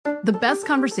The best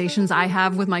conversations I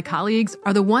have with my colleagues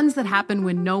are the ones that happen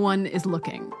when no one is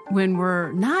looking, when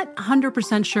we're not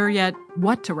 100% sure yet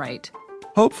what to write.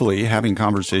 Hopefully, having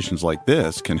conversations like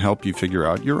this can help you figure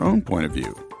out your own point of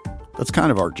view. That's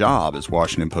kind of our job as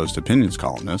Washington Post opinions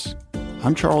columnists.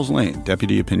 I'm Charles Lane,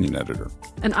 Deputy Opinion Editor.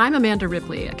 And I'm Amanda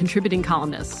Ripley, a contributing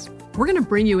columnist. We're going to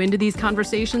bring you into these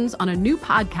conversations on a new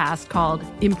podcast called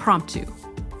Impromptu.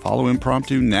 Follow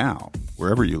Impromptu now,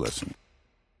 wherever you listen.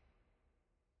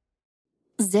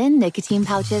 Zyn nicotine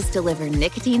pouches deliver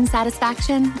nicotine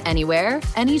satisfaction anywhere,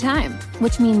 anytime,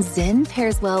 which means Zyn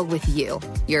pairs well with you,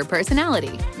 your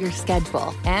personality, your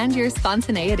schedule, and your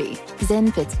spontaneity.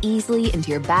 Zyn fits easily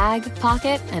into your bag,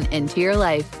 pocket, and into your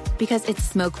life because it's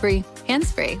smoke-free,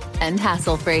 hands-free, and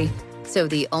hassle-free. So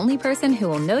the only person who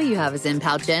will know you have a Zyn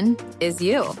pouch in is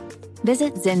you.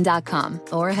 Visit Zyn.com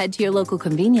or head to your local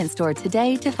convenience store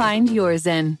today to find your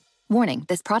Zyn. Warning,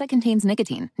 this product contains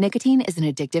nicotine. Nicotine is an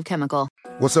addictive chemical.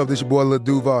 What's up, this your boy Lil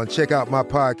Duval, and check out my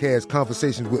podcast,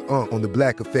 Conversations with Unc, on the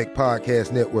Black Effect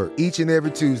Podcast Network. Each and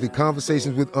every Tuesday,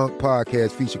 Conversations with Unc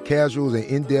podcast feature casuals and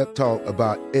in-depth talk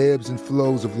about ebbs and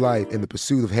flows of life and the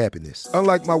pursuit of happiness.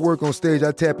 Unlike my work on stage,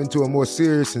 I tap into a more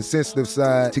serious and sensitive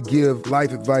side to give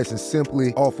life advice and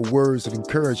simply offer words of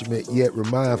encouragement, yet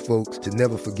remind folks to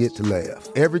never forget to laugh.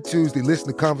 Every Tuesday, listen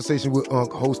to Conversation with Unc,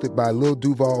 hosted by Lil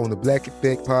Duval on the Black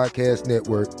Effect Podcast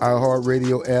Network,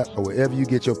 iHeartRadio app, or wherever you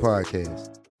get your podcasts.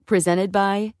 Presented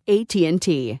by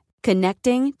AT&T.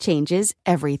 Connecting changes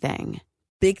everything.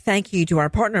 Big thank you to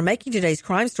our partner making today's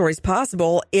crime stories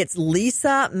possible. It's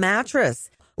Leesa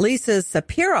Mattress. Leesa's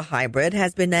Sapira Hybrid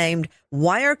has been named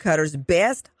Wirecutter's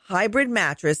best hybrid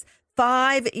mattress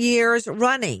 5 years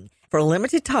running. For a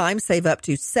limited time, save up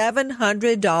to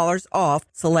 $700 off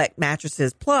select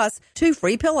mattresses plus 2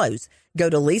 free pillows. Go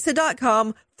to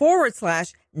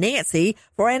Leesa.com/Nancy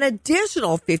for an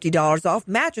additional $50 off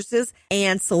mattresses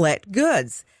and select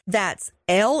goods. That's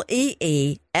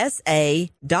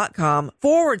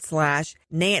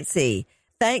LEESA.com/Nancy.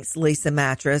 Thanks, Leesa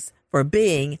Mattress, for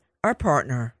being our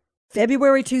partner.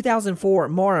 February 2004,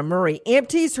 Maura Murray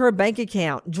empties her bank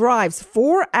account, drives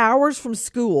 4 hours from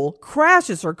school,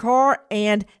 crashes her car,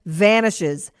 and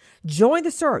vanishes. Join the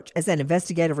search as an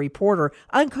investigative reporter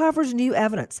uncovers new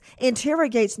evidence,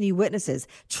 interrogates new witnesses,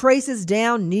 traces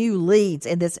down new leads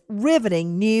in this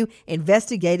riveting new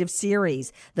investigative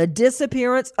series, The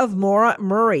Disappearance of Maura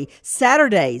Murray,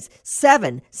 Saturdays,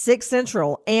 7, 6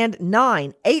 Central, and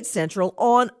 9, 8 Central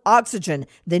on Oxygen,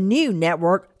 the new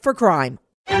network for crime.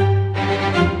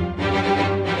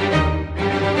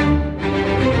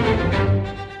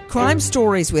 Crime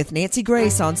Stories with Nancy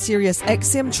Grace on Sirius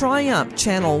XM Triumph,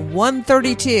 Channel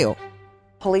 132.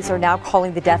 Police are now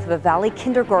calling the death of a Valley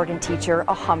kindergarten teacher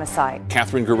a homicide.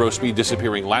 Catherine Garospi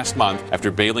disappearing last month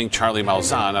after bailing Charlie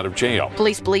Malzahn out of jail.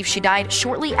 Police believe she died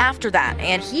shortly after that,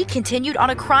 and he continued on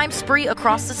a crime spree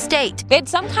across the state. They had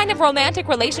some kind of romantic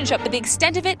relationship, but the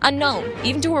extent of it, unknown,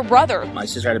 even to her brother. My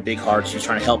sister had a big heart. She's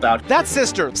trying to help out. That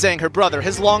sister saying her brother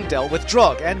has long dealt with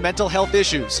drug and mental health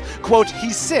issues. Quote,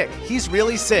 he's sick. He's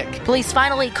really sick. Police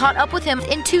finally caught up with him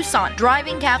in Tucson,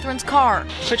 driving Catherine's car.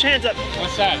 Put your hands up.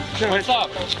 What's that? What's up?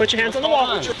 Put your hands on the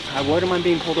wall. What am I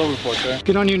being pulled over for, sir?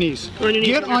 Get on your knees.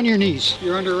 Get on your knees.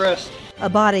 You're under arrest. A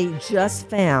body just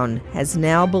found has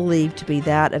now believed to be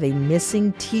that of a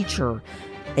missing teacher,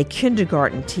 a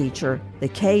kindergarten teacher. The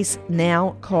case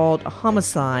now called a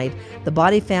homicide. The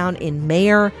body found in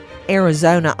Mayer,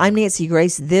 Arizona. I'm Nancy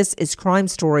Grace. This is Crime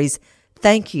Stories.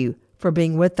 Thank you for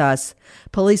being with us.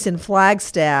 Police in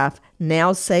Flagstaff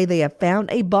now say they have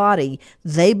found a body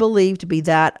they believe to be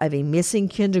that of a missing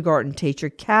kindergarten teacher,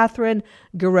 Catherine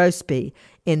Garospi,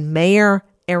 in Mayer,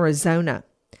 Arizona.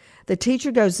 The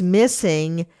teacher goes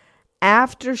missing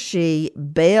after she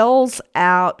bails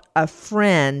out a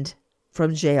friend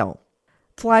from jail.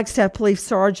 Flagstaff Police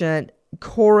Sergeant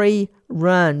Corey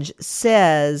Runge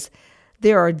says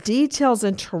there are details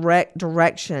and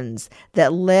directions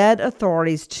that led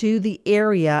authorities to the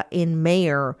area in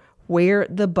Mayer where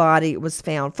the body was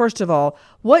found. First of all,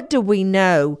 what do we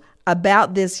know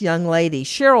about this young lady?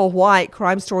 Cheryl White,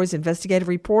 Crime Stories investigative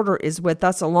reporter, is with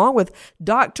us, along with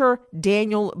Dr.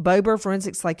 Daniel Bober,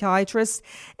 forensic psychiatrist,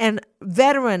 and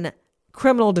veteran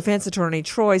criminal defense attorney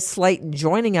Troy Slayton,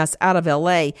 joining us out of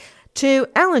L.A. To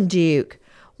Alan Duke,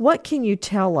 what can you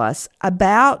tell us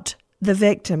about the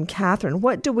victim, Catherine?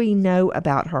 What do we know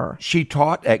about her? She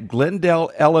taught at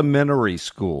Glendale Elementary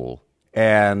School,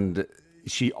 and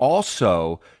she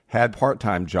also had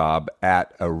part-time job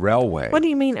at a railway. What do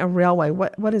you mean a railway?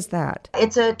 What is that?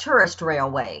 It's a tourist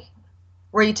railway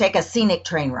where you take a scenic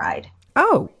train ride.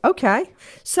 Oh, okay.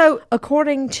 So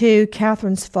according to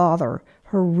Catherine's father,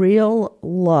 Her real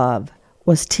love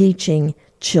was teaching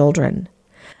children.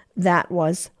 That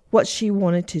was what she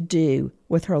wanted to do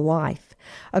with her life.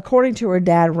 According to her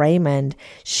dad, Raymond,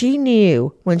 she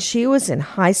knew when she was in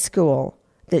high school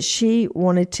that she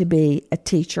wanted to be a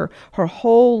teacher. Her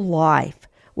whole life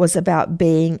was about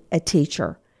being a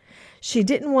teacher. She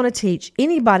didn't want to teach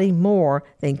anybody more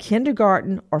than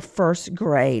kindergarten or first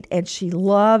grade, and she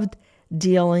loved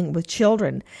dealing with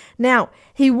children. Now,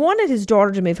 he wanted his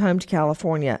daughter to move home to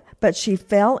California, but she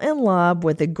fell in love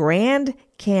with the Grand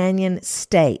Canyon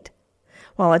State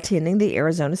while attending the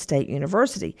Arizona State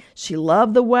University. She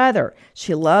loved the weather.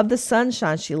 She loved the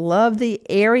sunshine. She loved the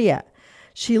area.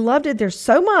 She loved it there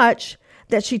so much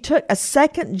that she took a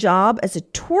second job as a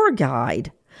tour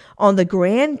guide on the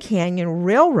Grand Canyon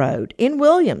Railroad in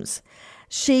Williams.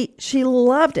 She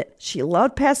loved it. She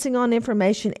loved passing on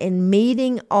information and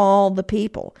meeting all the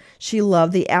people. She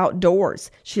loved the outdoors.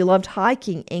 She loved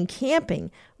hiking and camping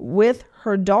with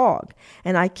her dog.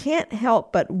 And I can't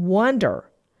help but wonder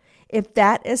if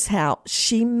that is how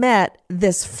she met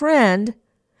this friend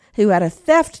who had a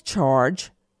theft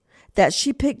charge that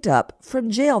she picked up from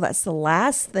jail. That's the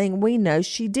last thing we know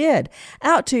she did.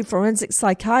 Out to forensic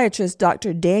psychiatrist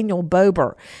Dr. Daniel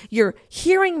Bober. You're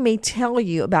hearing me tell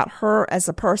you about her as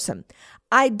a person.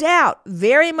 I doubt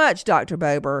very much, Dr.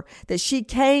 Bober, that she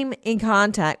came in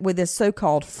contact with this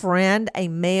so-called friend, a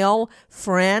male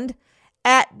friend,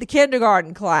 at the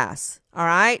kindergarten class. All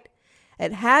right?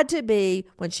 It had to be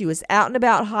when she was out and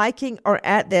about hiking or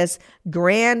at this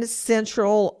Grand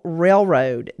Central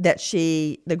Railroad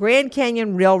the Grand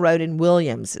Canyon Railroad in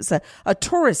Williams. It's a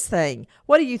tourist thing.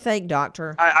 What do you think,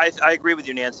 Doctor? I agree with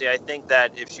you, Nancy. I think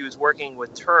that if she was working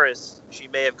with tourists, she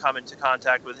may have come into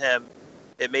contact with him.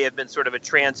 It may have been sort of a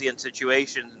transient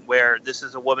situation where this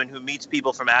is a woman who meets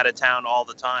people from out of town all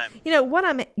the time. You know, what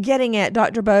I'm getting at,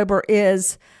 Dr. Bober,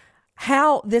 is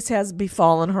how this has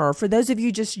befallen her. For those of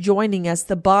you just joining us,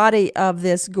 the body of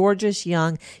this gorgeous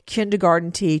young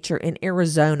kindergarten teacher in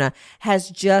Arizona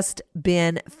has just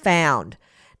been found.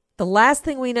 The last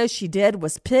thing we know she did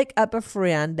was pick up a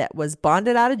friend that was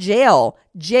bonded out of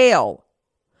jail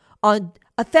on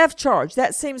a theft charge.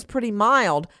 That seems pretty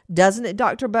mild, doesn't it,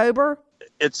 Dr. Bober?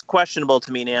 It's questionable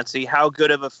to me, Nancy. How good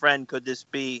of a friend could this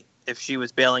be if she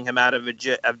was bailing him out of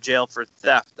jail for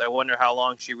theft? I wonder how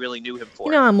long she really knew him for.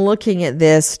 You know, I'm looking at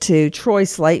this to Troy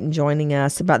Slayton joining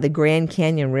us about the Grand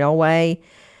Canyon Railway.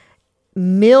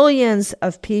 Millions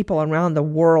of people around the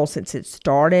world since it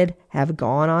started have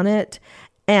gone on it.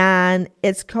 And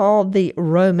it's called the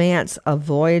Romance of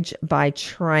Voyage by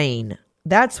Train.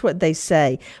 That's what they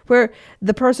say, where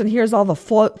the person hears all the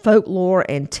folklore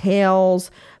and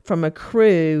tales from a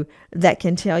crew that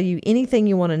can tell you anything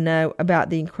you want to know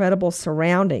about the incredible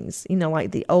surroundings, you know,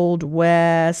 like the Old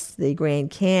West, the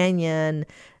Grand Canyon,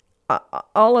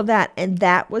 all of that. And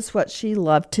that was what she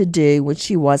loved to do when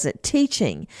she wasn't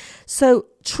teaching. So,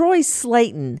 Troy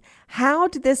Slayton, how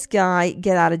did this guy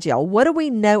get out of jail? What do we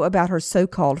know about her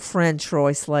so-called friend,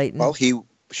 Troy Slayton? Well,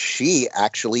 she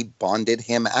actually bonded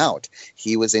him out.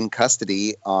 He was in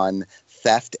custody on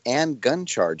theft and gun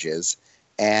charges,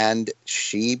 and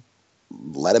she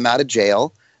let him out of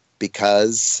jail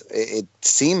because it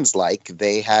seems like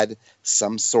they had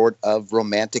some sort of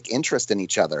romantic interest in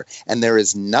each other. And there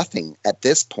is nothing at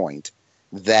this point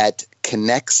that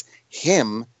connects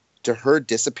him to her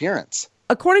disappearance.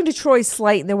 According to Troy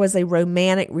Slayton, there was a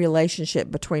romantic relationship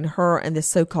between her and this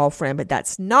so-called friend, but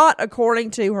that's not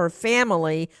according to her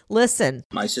family. Listen.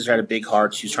 My sister had a big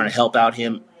heart. She was trying to help out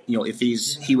him. You know, if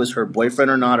he was her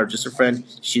boyfriend or not, or just a friend,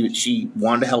 she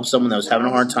wanted to help someone that was having a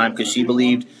hard time because she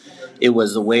believed it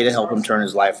was a way to help him turn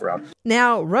his life around.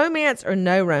 Now, romance or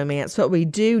no romance, what we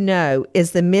do know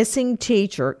is the missing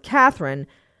teacher, Catherine,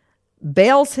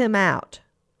 bails him out.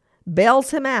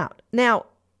 Now,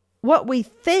 what we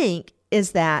think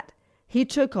is that he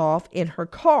took off in her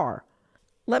car.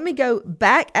 Let me go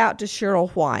back out to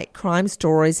Cheryl White, Crime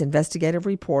Stories investigative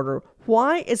reporter.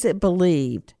 Why is it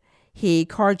believed he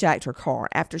carjacked her car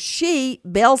after she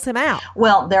bails him out?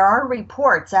 Well, there are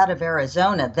reports out of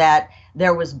Arizona that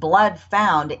there was blood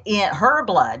found in her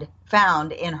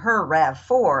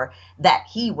RAV4 that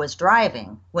he was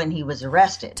driving when he was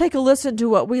arrested. Take a listen to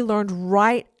what we learned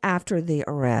right after the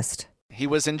arrest. He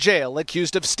was in jail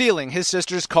accused of stealing his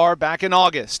sister's car back in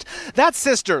August. That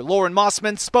sister, Lauren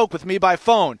Mossman, spoke with me by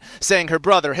phone, saying her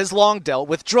brother has long dealt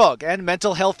with drug and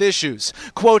mental health issues.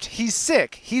 Quote, he's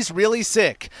sick. He's really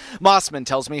sick. Mossman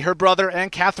tells me her brother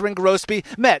and Catherine Grosby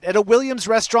met at a Williams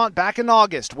restaurant back in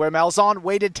August where Malzahn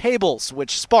waited tables,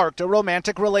 which sparked a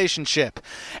romantic relationship.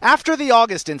 After the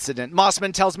August incident,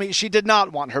 Mossman tells me she did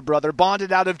not want her brother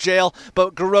bonded out of jail,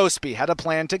 but Grosby had a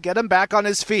plan to get him back on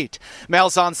his feet.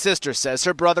 Malzahn's sister says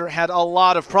her brother had a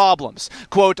lot of problems.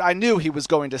 Quote, I knew he was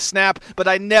going to snap, but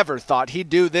I never thought he'd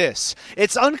do this.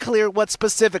 It's unclear what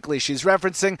specifically she's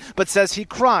referencing, but says he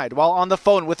cried while on the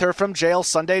phone with her from jail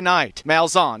Sunday night.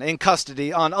 Malzahn, in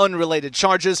custody on unrelated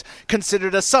charges,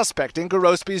 considered a suspect in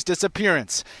Grosby's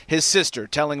disappearance. His sister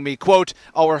telling me, quote,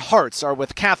 our hearts are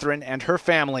with Catherine and her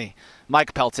family.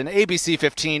 Mike Pelton, ABC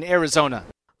 15, Arizona.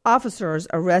 Officers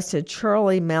arrested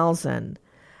Charlie Malzahn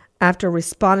after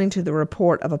responding to the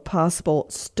report of a possible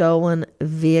stolen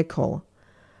vehicle.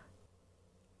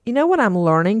 You know what I'm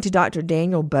learning to Dr.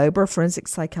 Daniel Bober, forensic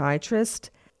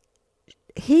psychiatrist?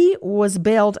 He was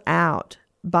bailed out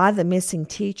by the missing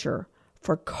teacher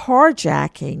for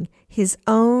carjacking his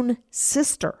own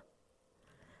sister.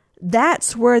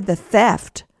 That's where the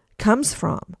theft comes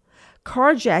from.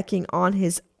 Carjacking on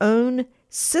his own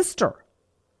sister.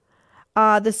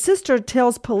 The sister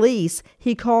tells police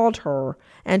he called her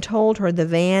and told her the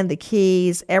van, the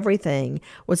keys, everything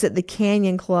was at the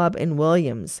Canyon Club in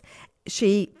Williams.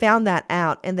 She found that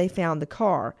out and they found the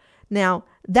car. Now,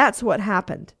 that's what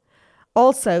happened.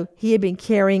 Also, he had been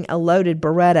carrying a loaded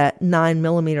Beretta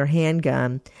 9mm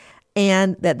handgun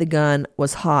and that the gun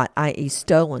was hot, i.e.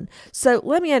 stolen. So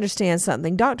let me understand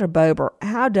something. Dr. Bober,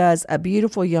 how does a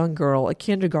beautiful young girl, a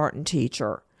kindergarten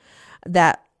teacher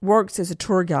that works as a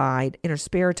tour guide in her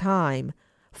spare time,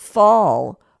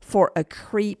 fall for a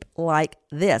creep like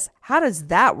this? How does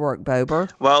that work, Bober?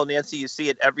 Well, Nancy, you see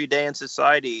it every day in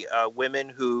society. Women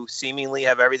who seemingly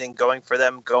have everything going for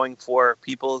them, going for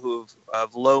people who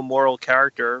have low moral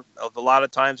character. A lot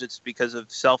of times it's because of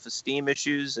self-esteem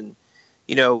issues and,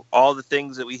 you know, all the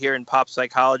things that we hear in pop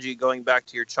psychology going back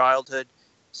to your childhood.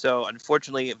 So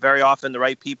unfortunately, very often the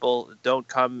right people don't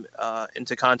come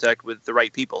into contact with the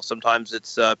right people. Sometimes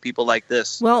it's people like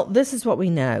this. Well, this is what we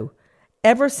know.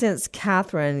 Ever since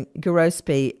Catherine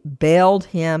Grosby bailed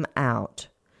him out,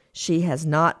 she has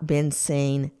not been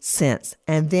seen since.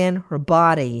 And then her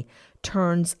body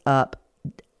turns up,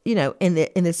 you know, in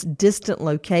this distant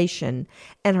location,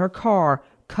 and her car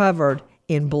covered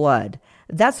in blood.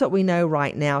 That's what we know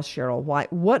right now, Cheryl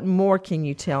White. What more can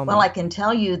you tell me? Well, I can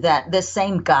tell you that this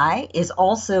same guy is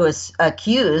also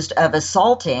accused of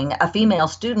assaulting a female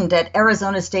student at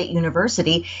Arizona State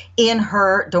University in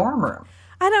her dorm room.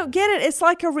 I don't get it. It's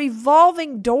like a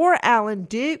revolving door, Alan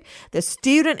Duke. The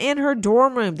student in her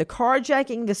dorm room, the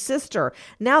carjacking the sister.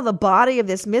 Now the body of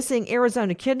this missing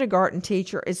Arizona kindergarten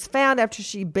teacher is found after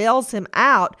she bails him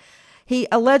out. He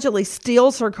allegedly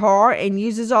steals her car and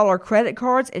uses all her credit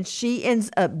cards, and she ends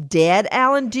up dead,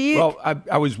 Alan Duke. Well,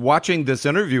 I was watching this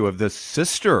interview of the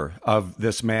sister of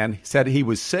this man. He said he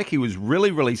was sick. He was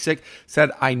really, really sick.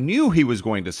 Said, I knew he was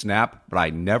going to snap, but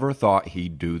I never thought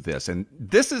he'd do this. And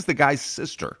this is the guy's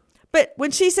sister. But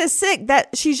when she says sick,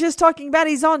 that she's just talking about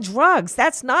he's on drugs.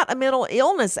 That's not a mental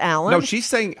illness, Alan. No, she's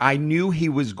saying, I knew he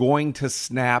was going to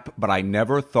snap, but I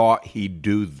never thought he'd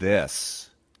do this.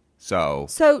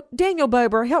 So, Daniel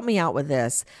Bober, help me out with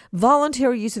this.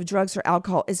 Voluntary use of drugs or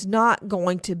alcohol is not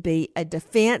going to be a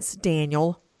defense,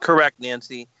 Daniel. Correct,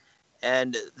 Nancy.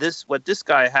 And what this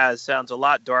guy has sounds a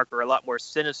lot darker, a lot more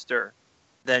sinister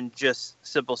than just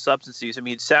simple substance use. I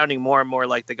mean, it's sounding more and more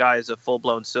like the guy is a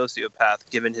full-blown sociopath,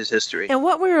 given his history. And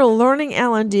what we were learning,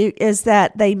 Alan Duke, is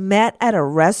that they met at a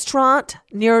restaurant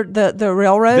near the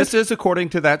railroad. This is according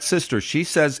to that sister. She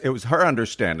says it was her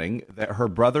understanding that her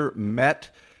brother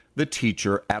met the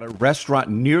teacher at a restaurant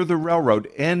near the railroad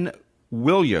in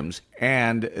Williams,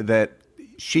 and that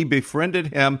she befriended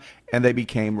him and they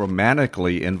became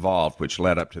romantically involved, which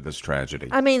led up to this tragedy.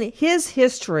 I mean, his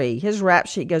history, his rap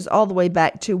sheet goes all the way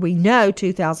back to, we know,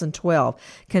 2012.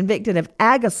 Convicted of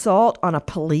ag assault on a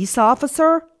police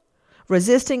officer,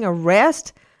 resisting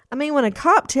arrest. I mean, when a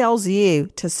cop tells you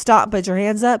to stop, put your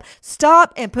hands up,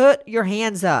 stop and put your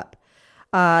hands up.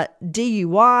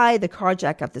 DUI, the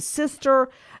carjack of the sister,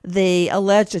 the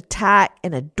alleged attack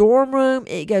in a dorm room.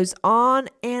 It goes on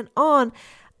and on.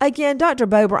 Again, Dr.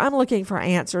 Bober, I'm looking for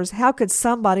answers. How could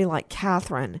somebody like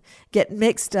Catherine get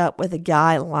mixed up with a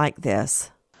guy like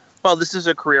this? Well, this is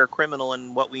a career criminal,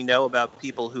 and what we know about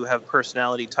people who have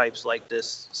personality types like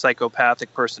this,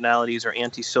 psychopathic personalities or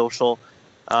antisocial,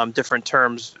 different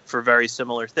terms for very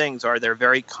similar things are they're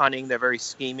very cunning, they're very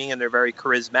scheming, and they're very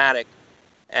charismatic.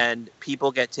 And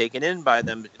people get taken in by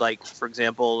them. Like, for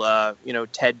example,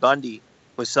 Ted Bundy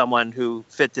was someone who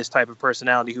fit this type of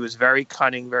personality, who was very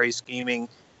cunning, very scheming.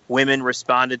 Women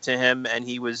responded to him, and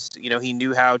he was, he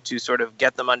knew how to sort of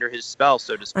get them under his spell,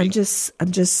 so to speak. I'm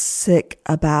just sick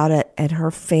about it, and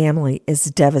her family is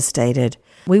devastated.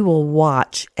 We will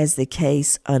watch as the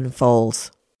case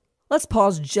unfolds. Let's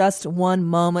pause just one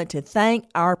moment to thank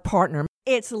our partner.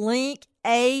 It's Link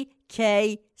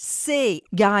AKC.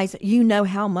 Guys, you know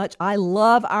how much I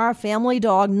love our family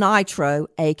dog Nitro,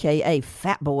 aka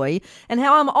Fat Boy, and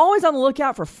how I'm always on the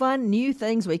lookout for fun new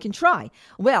things we can try.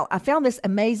 Well, I found this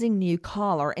amazing new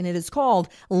collar, and it is called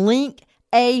Link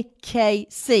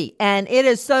AKC, and it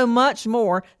is so much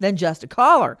more than just a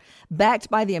collar. Backed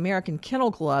by the American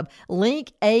Kennel Club,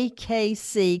 Link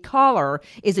AKC collar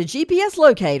is a GPS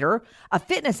locator, a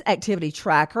fitness activity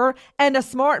tracker, and a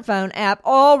smartphone app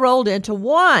all rolled into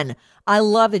one. I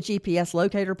love the GPS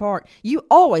locator part. You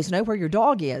always know where your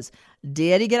dog is.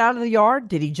 Did he get out of the yard?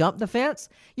 Did he jump the fence?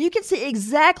 You can see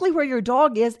exactly where your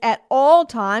dog is at all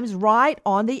times right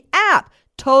on the app.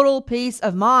 Total peace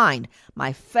of mind.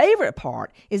 My favorite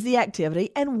part is the activity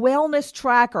and wellness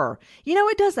tracker.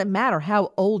 It doesn't matter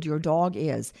how old your dog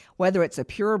is, whether it's a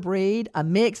pure breed, a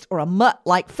mixed, or a mutt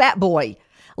like Fat Boy.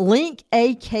 Link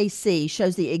AKC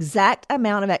shows the exact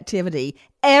amount of activity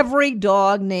every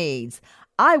dog needs.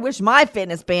 I wish my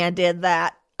fitness band did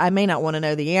that. I may not want to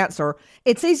know the answer.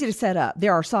 It's easy to set up.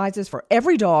 There are sizes for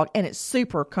every dog, and it's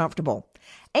super comfortable.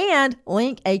 And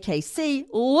Link AKC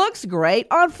looks great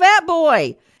on Fat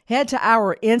Boy. Head to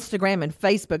our Instagram and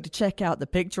Facebook to check out the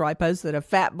picture I posted of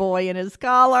Fat Boy in his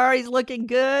collar. He's looking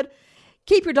good.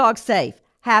 Keep your dog safe,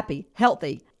 happy,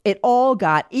 healthy. It all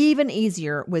got even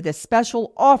easier with a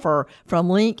special offer from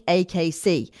Link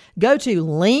AKC. Go to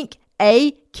linkakc.com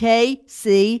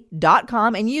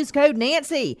and use code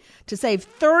Nancy to save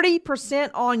 30%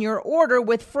 on your order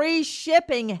with free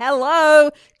shipping.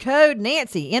 Hello, code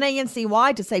Nancy, Nancy,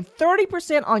 to save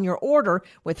 30% on your order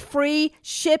with free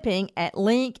shipping at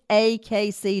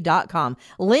linkakc.com.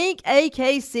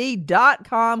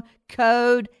 Linkakc.com,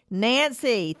 code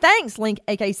Nancy. Thanks, Link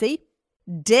AKC.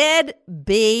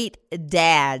 Deadbeat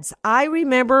dads. I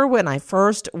remember when I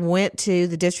first went to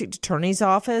the district attorney's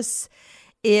office,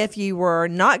 if you were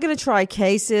not going to try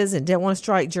cases and didn't want to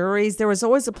strike juries, there was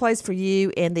always a place for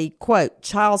you in the, quote,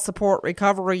 child support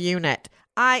recovery unit,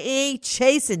 i.e.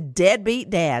 chasing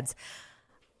deadbeat dads.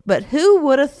 But who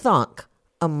would have thunk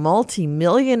a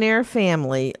multi-millionaire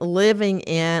family living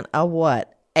in a,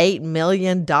 $8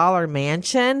 million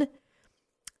mansion?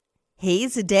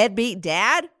 He's a deadbeat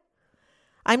dad?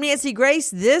 I'm Nancy Grace.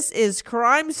 This is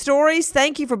Crime Stories.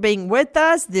 Thank you for being with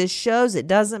us. This shows it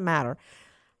doesn't matter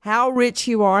how rich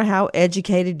you are, how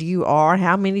educated you are,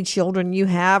 how many children you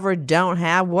have or don't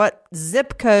have, what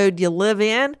zip code you live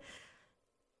in.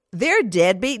 There are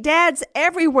deadbeat dads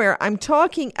everywhere. I'm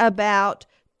talking about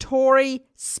Tori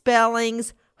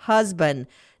Spelling's husband,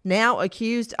 now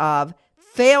accused of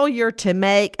failure to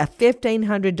make a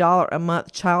 $1,500 a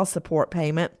month child support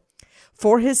payment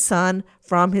for his son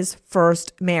from his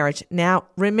first marriage. Now,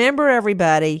 remember,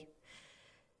 everybody,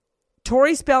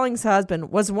 Tori Spelling's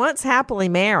husband was once happily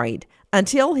married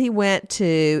until he went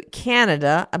to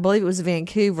Canada, I believe it was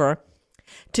Vancouver,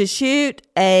 to shoot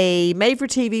a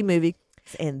made-for-TV movie.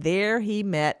 And there he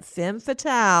met femme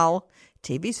fatale,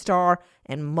 TV star,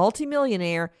 and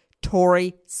multimillionaire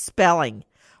Tori Spelling.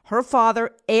 Her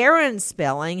father, Aaron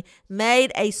Spelling,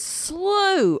 made a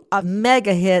slew of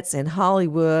mega hits in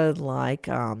Hollywood like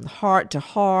Heart to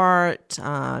Heart,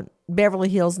 Beverly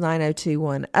Hills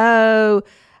 90210,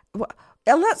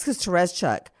 Alexis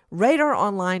Tereszcuk,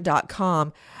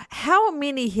 RadarOnline.com. How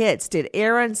many hits did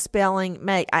Aaron Spelling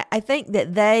make? I think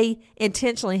that they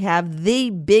intentionally have the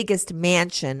biggest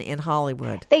mansion in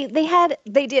Hollywood. They did.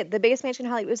 The biggest mansion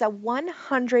in Hollywood. It was a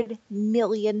 $100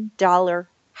 million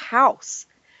house.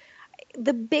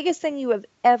 The biggest thing you have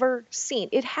ever seen.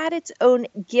 It had its own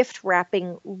gift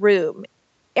wrapping room.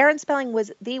 Aaron Spelling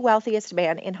was the wealthiest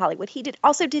man in Hollywood. He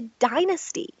also did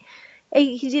Dynasty.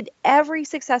 He did every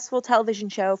successful television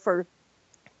show for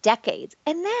decades.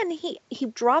 And then he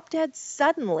dropped dead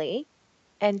suddenly,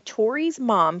 and Tori's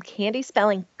mom, Candy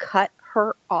Spelling, cut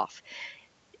her off.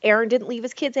 Aaron didn't leave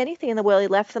his kids anything in the will. He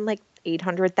left them like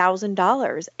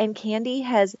 $800,000. And Candy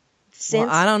has since...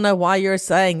 Well, I don't know why you're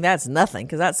saying that's nothing,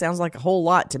 because that sounds like a whole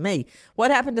lot to me.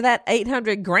 What happened to that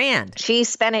 $800,000? She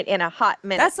spent it in a hot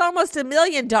minute. That's almost $1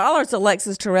 million,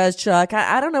 Alexis Tereszcuk.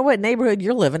 I don't know what neighborhood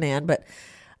you're living in, but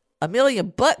 $1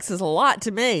 million is a lot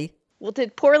to me. Well, to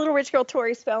poor little rich girl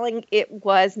Tori Spelling, it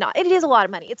was not. It is a lot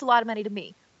of money. It's a lot of money to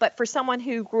me. But for someone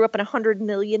who grew up in $100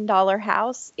 million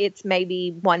house, it's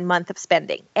maybe 1 month of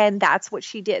spending. And that's what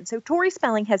she did. So Tori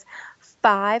Spelling has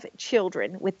 5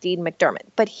 children with Dean McDermott,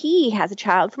 but he has a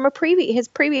child from his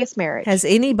previous marriage. Has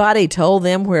anybody told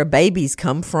them where babies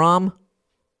come from?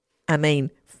 I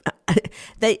mean,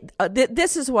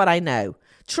 this is what I know.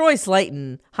 Troy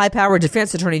Slayton, high-powered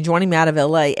defense attorney, joining me out of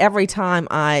L.A. Every time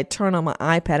I turn on my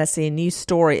iPad, I see a new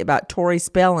story about Tori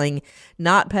Spelling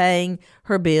not paying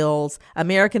her bills,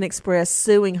 American Express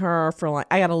suing her for,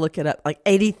 I got to look it up,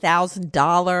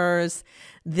 $80,000,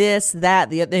 this, that.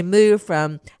 They move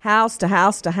from house to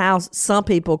house to house. Some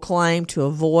people claim to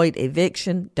avoid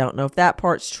eviction. Don't know if that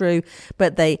part's true,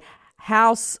 but they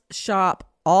house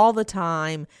shop all the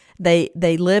time. They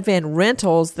live in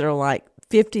rentals that are like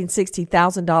 $50,000,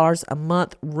 $60,000 a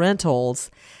month rentals.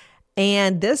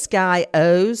 And this guy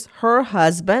owes her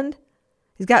husband.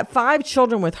 He's got 5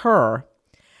 children with her,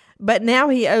 but now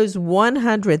he owes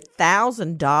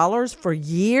 $100,000 for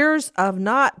years of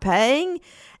not paying.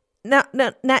 Now,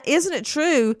 isn't it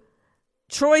true,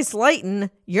 Troy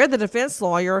Slayton, you're the defense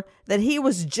lawyer, that he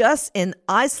was just in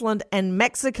Iceland and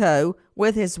Mexico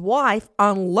with his wife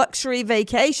on luxury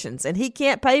vacations, and he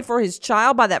can't pay for his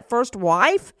child by that first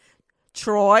wife?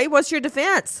 Troy, what's your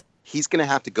defense? He's going to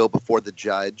have to go before the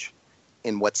judge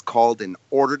in what's called an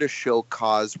order to show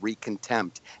cause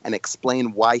recontempt and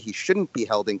explain why he shouldn't be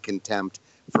held in contempt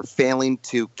for failing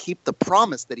to keep the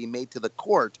promise that he made to the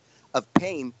court of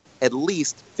paying at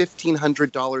least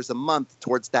 $1,500 a month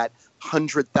towards that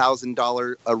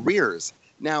 $100,000 arrears.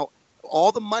 Now,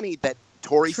 all the money that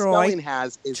Tori Spelling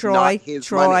has is not his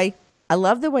money. I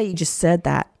love the way you just said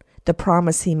that. The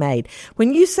promise he made.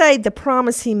 When you say the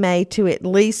promise he made to at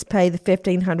least pay the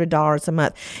 $1,500 a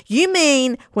month, you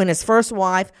mean when his first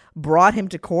wife brought him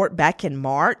to court back in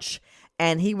March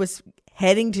and he was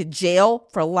heading to jail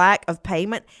for lack of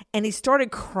payment and he started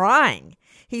crying.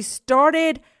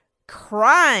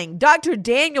 Dr.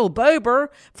 Daniel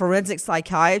Bober, forensic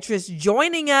psychiatrist,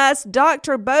 joining us.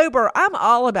 Dr. Bober, I'm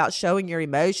all about showing your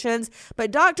emotions,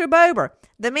 but Dr. Bober,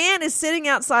 the man is sitting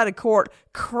outside of court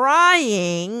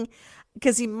crying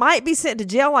because he might be sent to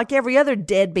jail like every other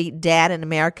deadbeat dad in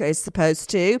America is supposed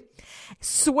to,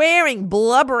 swearing,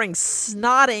 blubbering,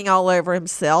 snotting all over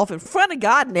himself in front of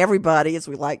God and everybody, as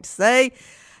we like to say,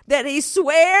 that he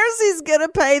swears he's going to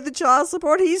pay the child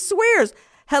support. He swears.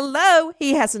 Hello,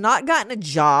 he has not gotten a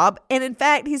job, and in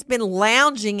fact, he's been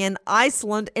lounging in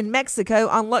Iceland and Mexico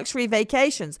on luxury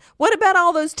vacations. What about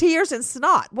all those tears and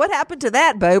snot? What happened to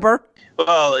that, Bober?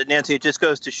 Well, Nancy, it just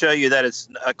goes to show you that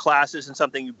a class isn't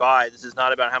something you buy. This is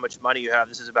not about how much money you have.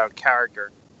 This is about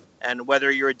character. And whether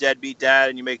you're a deadbeat dad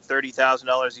and you make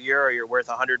 $30,000 a year or you're worth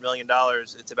 $100 million,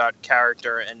 it's about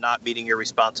character and not meeting your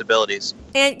responsibilities.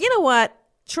 And you know what?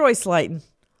 Troy Slayton,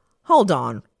 hold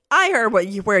on. I heard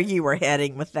where you were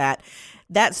heading with that.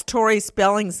 That's Tori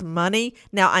Spelling's money.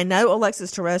 Now, I know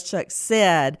Alexis Tereszcuk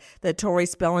said that Tori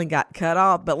Spelling got cut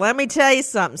off, but let me tell you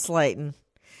something, Slayton.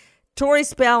 Tori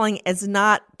Spelling is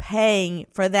not paying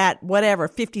for that whatever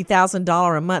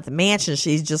 $50,000 a month mansion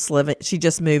she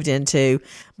just moved into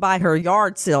by her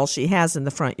yard sale she has in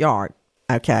the front yard.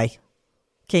 Okay.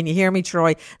 Can you hear me,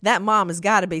 Troy? That mom has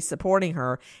got to be supporting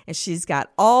her, and she's got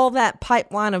all that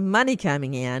pipeline of money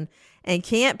coming in and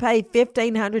can't pay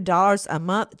 $1,500 a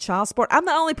month child support. I'm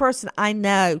the only person I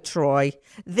know, Troy,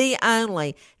 the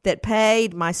only, that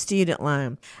paid my student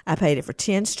loan. I paid it for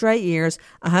 10 straight years,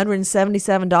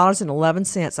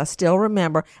 $177.11. I still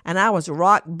remember, and I was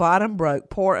rock bottom broke.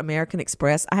 Poor American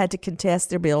Express. I had to contest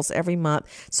their bills every month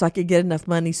so I could get enough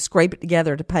money, scrape it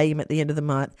together to pay them at the end of the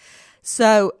month.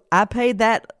 So I paid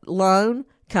that loan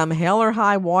come hell or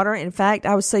high water. In fact,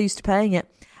 I was so used to paying it,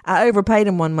 I overpaid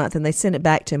him 1 month and they sent it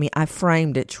back to me. I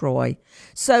framed it, Troy.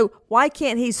 So why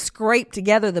can't he scrape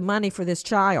together the money for this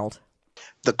child?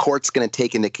 The court's going to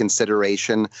take into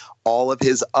consideration all of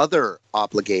his other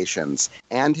obligations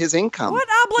and his income. What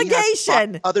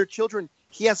obligation? Other children.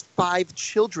 He has 5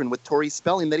 children with Tori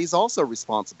Spelling that he's also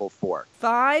responsible for.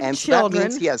 5 and children. So that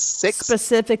means he has 6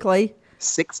 specifically.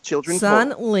 6 children. Son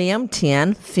total. Liam,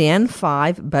 10, Finn,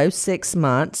 5, both 6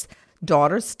 months.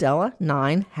 Daughter Stella,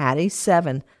 9, Hattie,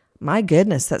 7. My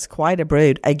goodness, that's quite a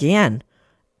brood. Again,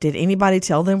 did anybody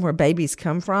tell them where babies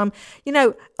come from? You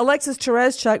know, Alexis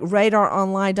Tereszcuk,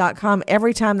 RadarOnline.com,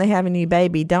 every time they have a new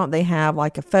baby, don't they have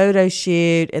like a photo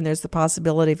shoot, and there's the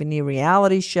possibility of a new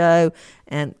reality show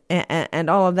and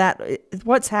all of that.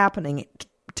 What's happening?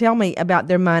 Tell me about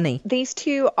their money. These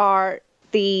two are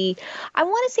I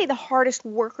want to say the hardest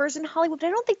workers in Hollywood, but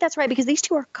I don't think that's right because these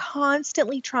two are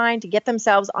constantly trying to get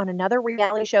themselves on another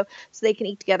reality show so they can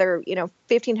eat together,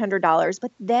 $1,500.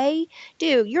 But they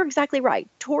do. You're exactly right.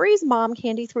 Tori's mom,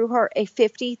 Candy, threw her a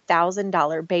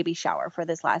 $50,000 baby shower for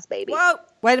this last baby. Whoa,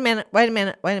 wait a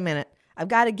minute. I've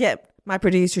got to get my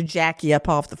producer Jackie up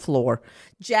off the floor.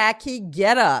 Jackie,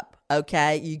 get up,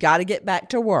 okay? You got to get back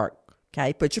to work,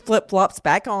 okay? Put your flip-flops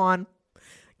back on.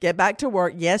 Get back to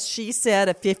work. Yes, she said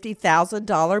a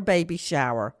 $50,000 baby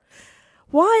shower.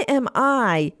 Why am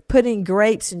I putting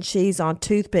grapes and cheese on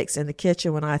toothpicks in the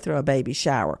kitchen when I throw a baby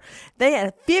shower? They had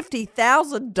a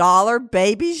 $50,000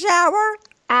 baby shower?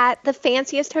 At the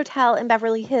fanciest hotel in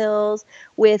Beverly Hills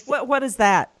with... What is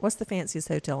that? What's the fanciest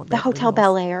hotel in Beverly Hills? The Hotel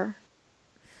Bel Air.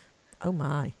 Oh,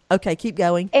 my. Okay, keep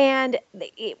going. And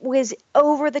it was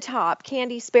over the top.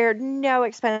 Candy spared no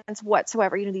expense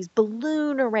whatsoever. These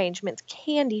balloon arrangements,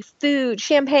 candy, food,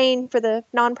 champagne for the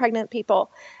non-pregnant people.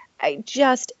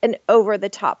 Just an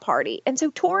over-the-top party. And so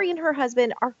Tori and her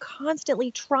husband are constantly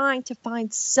trying to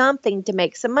find something to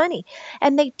make some money.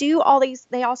 And they do all these,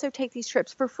 they also take these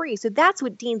trips for free. So that's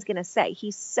what Dean's going to say.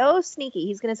 He's so sneaky.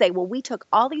 He's going to say, well, we took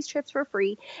all these trips for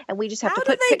free and we just have to put...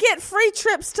 How do they get free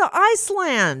trips to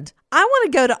Iceland? I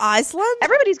want to go to Iceland.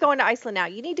 Everybody's going to Iceland now.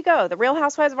 You need to go. The Real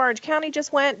Housewives of Orange County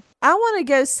just went. I want to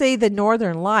go see the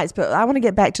Northern Lights, but I want to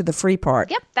get back to the free part.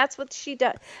 Yep, that's what she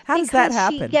does. How does that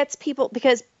happen? She gets people,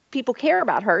 because people care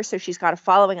about her, so she's got a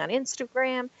following on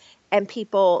Instagram, and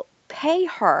people pay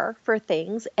her for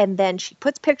things, and then she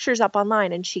puts pictures up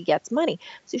online and she gets money.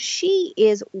 So she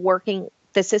is working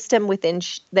the system within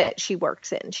that she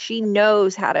works in. She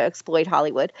knows how to exploit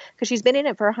Hollywood because she's been in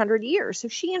it for 100 years. So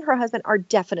she and her husband are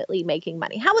definitely making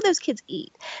money. How would those kids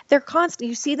eat? They're constant.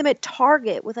 You see them at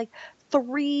Target with like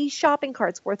 3 shopping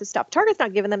carts worth of stuff. Target's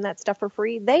not giving them that stuff for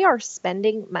free. They are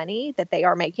spending money that they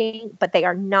are making, but they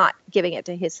are not giving it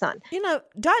to his son.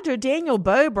 Dr. Daniel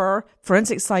Bober,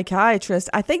 forensic psychiatrist,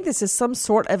 I think this is some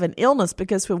sort of an illness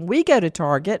because when we go to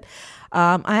Target,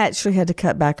 I actually had to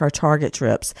cut back our Target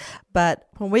trips. But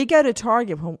when we go to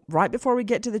Target, right before we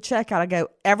get to the checkout, I go,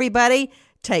 everybody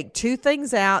take 2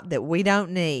 things out that we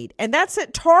don't need. And that's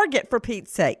at Target, for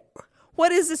Pete's sake.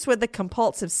 What is this with the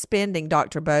compulsive spending,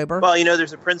 Dr. Bober? Well,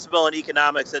 there's a principle in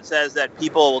economics that says that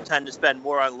people will tend to spend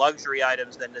more on luxury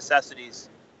items than necessities.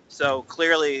 So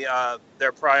clearly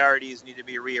their priorities need to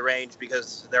be rearranged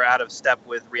because they're out of step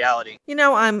with reality.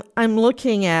 I'm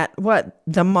looking at what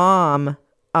the mom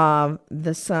of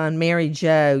the son, Mary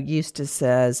Jo, used to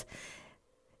says,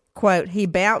 quote, he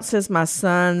bounces my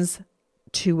son's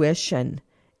tuition,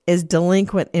 is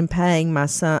delinquent in paying my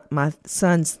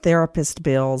son's therapist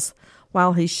bills,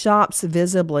 while he shops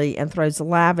visibly and throws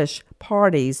lavish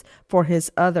parties for his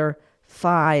other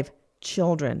 5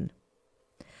 children.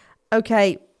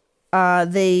 Okay,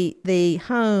 the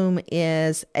home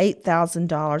is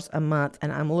 $8,000 a month,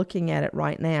 and I'm looking at it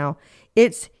right now.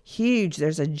 It's huge.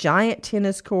 There's a giant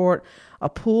tennis court, a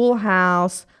pool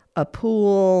house, a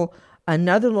pool,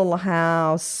 another little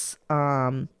house.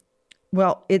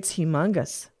 Well, it's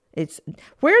humongous.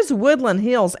 Where's Woodland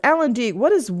Hills? Alan Duke,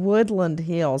 what is Woodland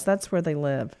Hills? That's where they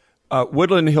live.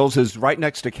 Woodland Hills is right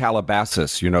next to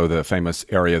Calabasas, the famous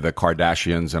area the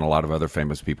Kardashians and a lot of other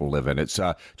famous people live in. It's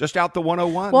just out the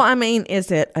 101. Well,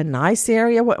 is it a nice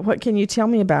area? What can you tell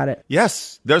me about it?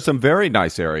 Yes, there's some very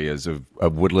nice areas of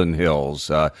Woodland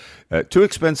Hills. Too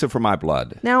expensive for my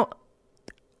blood. Now,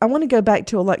 I want to go back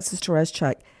to Alexis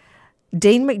Tereszcuk.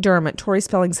 Dean McDermott, Tori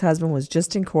Spelling's husband, was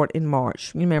just in court in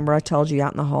March. You remember I told you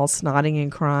out in the hall, snotting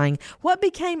and crying. What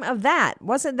became of that?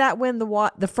 Wasn't that when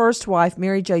the first wife,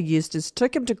 Mary Jo Eustace,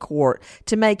 took him to court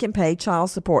to make him pay child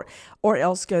support or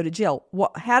else go to jail?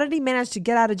 How did he manage to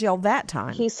get out of jail that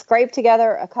time? He scraped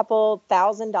together a couple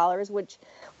 $1,000s, which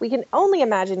we can only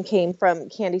imagine came from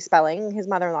Candy Spelling, his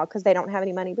mother-in-law, because they don't have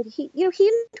any money. But he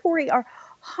and Tori are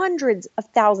hundreds of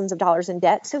thousands of dollars in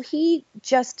debt. So he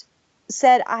just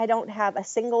said, I don't have a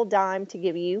single dime to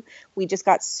give you. We just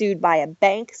got sued by a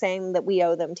bank saying that we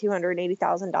owe them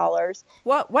 $280,000.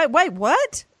 What? Wait,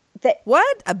 what?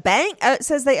 What? A bank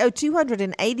says they owe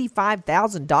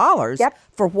 $285,000? Yep.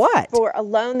 For what? For a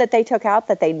loan that they took out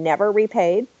that they never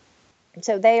repaid.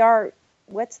 So they are,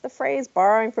 what's the phrase?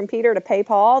 Borrowing from Peter to pay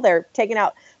Paul. They're taking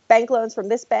out bank loans from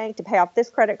this bank to pay off this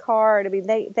credit card.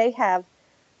 They have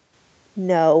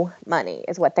no money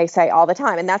is what they say all the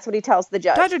time. And that's what he tells the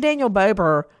judge. Dr. Daniel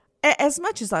Bober, as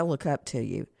much as I look up to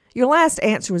you, your last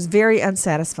answer was very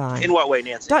unsatisfying. In what way,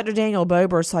 Nancy? Dr. Daniel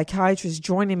Bober, psychiatrist,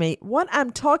 joining me. What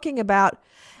I'm talking about,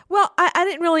 Well, I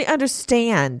didn't really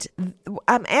understand.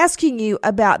 I'm asking you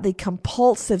about the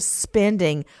compulsive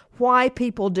spending, why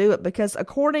people do it, because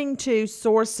according to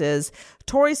sources,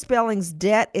 Tori Spelling's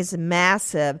debt is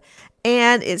massive,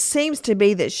 and it seems to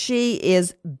be that she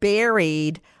is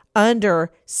buried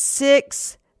under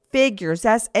six figures.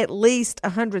 That's at least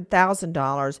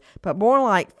 $100,000, but more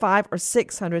like $500,000 or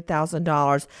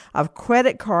 $600,000 of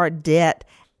credit card debt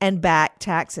and back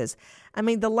taxes. I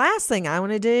mean, the last thing I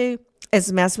want to do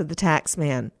is mess with the tax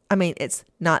man. I mean, it's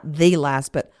not the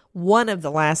last, but one of the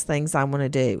last things I want to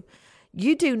do.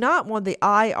 You do not want the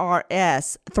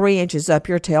IRS 3 inches up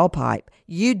your tailpipe.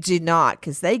 You do not,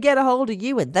 because they get a hold of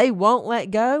you and they won't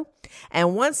let go.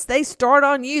 And once they start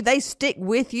on you, they stick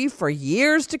with you for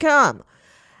years to come.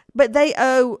 But they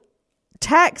owe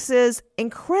taxes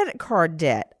and credit card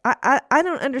debt. I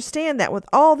don't understand that. With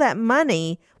all that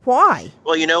money, why?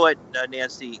 Well, you know what,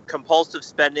 Nancy? Compulsive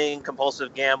spending,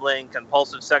 compulsive gambling,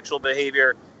 compulsive sexual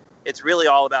behavior, it's really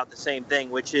all about the same thing,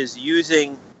 which is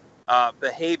using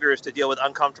behaviors to deal with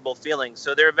uncomfortable feelings.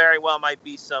 So there very well might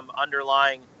be some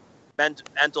underlying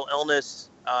mental illness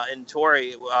in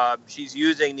Tori. She's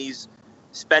using these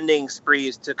spending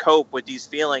sprees to cope with these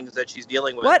feelings that she's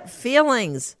dealing with. What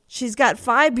feelings? She's got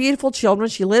 5 beautiful children.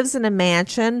 She lives in a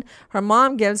mansion. Her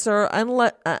mom gives her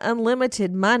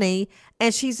unlimited money,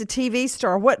 and she's a TV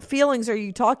star. What feelings are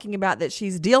you talking about that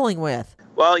she's dealing with?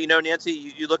 Well, you know,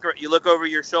 Nancy, you look over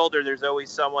your shoulder. There's always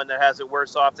someone that has it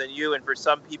worse off than you, and for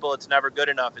some people, it's never good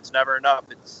enough. It's never enough.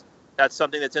 That's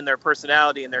something that's in their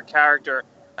personality and their character.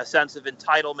 A sense of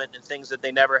entitlement and things that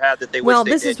they never had that they wish they did. Well,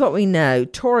 this is what we know.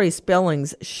 Tori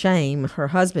Spelling's shame, her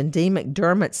husband Dee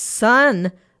McDermott's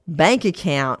son bank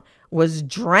account was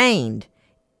drained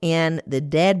in the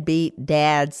deadbeat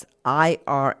dad's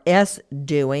IRS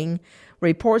doing.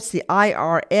 Reports the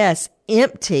IRS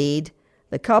emptied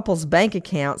the couple's bank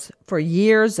accounts for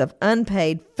years of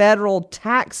unpaid federal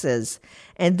taxes,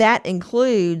 and that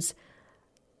includes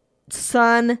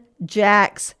son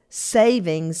Jack's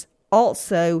savings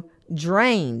also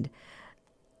drained.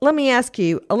 Let me ask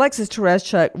you, Alexis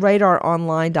Tereszcuk,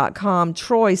 RadarOnline.com,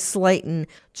 Troy Slayton.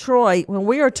 Troy, when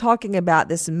we are talking about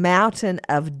this mountain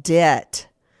of debt,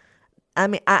 I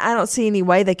mean, I don't see any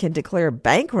way they can declare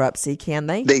bankruptcy, can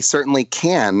they? They certainly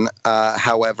can.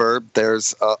 However,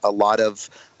 there's a lot of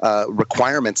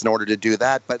requirements in order to do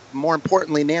that. But more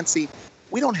importantly, Nancy,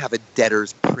 we don't have a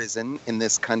debtor's prison in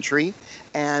this country,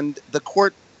 and the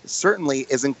court certainly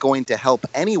isn't going to help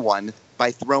anyone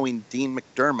by throwing Dean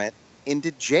McDermott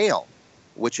into jail,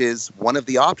 which is one of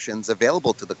the options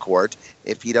available to the court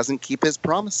if he doesn't keep his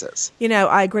promises. You know,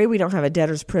 I agree we don't have a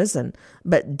debtor's prison,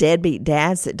 but deadbeat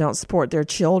dads that don't support their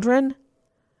children,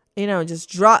 you know,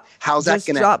 just drop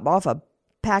off a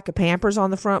pack of Pampers on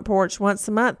the front porch once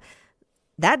a month,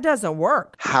 that doesn't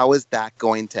work. How is that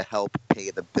going to help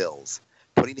pay the bills?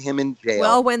 Putting him in jail.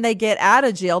 Well, when they get out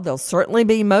of jail, they'll certainly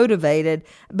be motivated.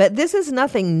 But this is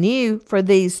nothing new for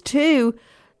these two.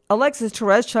 Alexis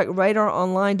Tereszcuk,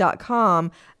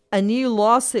 RadarOnline.com, a new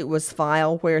lawsuit was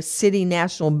filed where City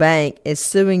National Bank is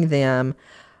suing them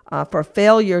for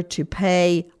failure to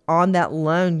pay on that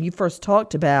loan you first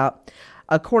talked about.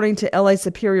 According to LA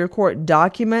Superior Court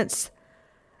documents,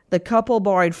 the couple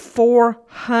borrowed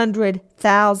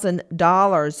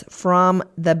 $400,000 from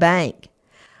the bank.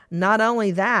 Not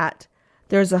only that,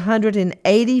 there's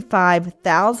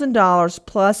 $185,000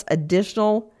 plus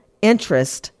additional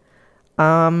interest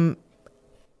going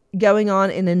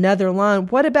on in another loan.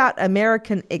 What about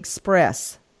American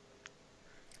Express?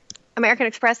 American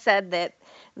Express said that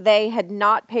they had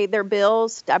not paid their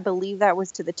bills. I believe that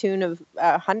was to the tune of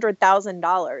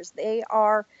 $100,000. They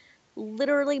are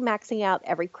literally maxing out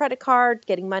every credit card,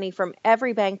 getting money from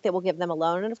every bank that will give them a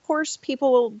loan. And of course,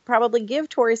 people will probably give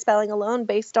Tori Spelling a loan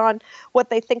based on what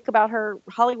they think about her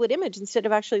Hollywood image instead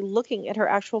of actually looking at her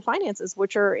actual finances,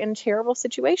 which are in a terrible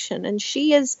situation. And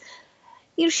she is,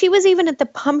 you know, she was even at the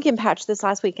pumpkin patch this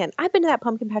last weekend. I've been to that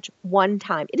pumpkin patch one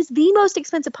time. It is the most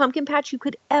expensive pumpkin patch you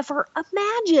could ever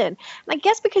imagine. And I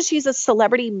guess because she's a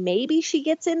celebrity, maybe she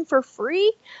gets in for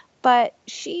free, but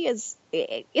it's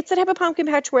the type of pumpkin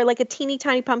patch where like a teeny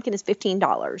tiny pumpkin is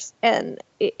 $15, and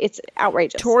it's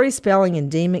outrageous. Tori Spelling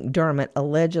and Dee McDermott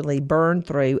allegedly burned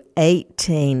through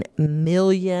 $18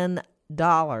 million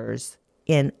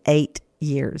in 8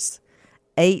 years.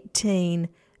 $18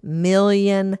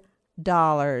 million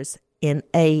in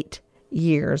 8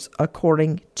 years,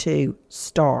 according to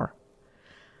Star.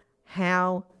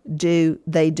 How do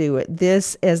they do it?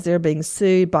 This as they're being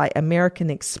sued by American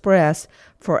Express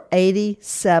for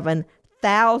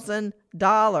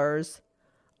 $87,000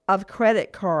 of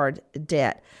credit card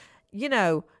debt.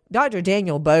 Dr.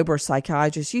 Daniel Bober,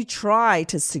 psychiatrist, you try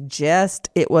to suggest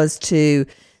it was to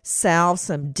solve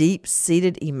some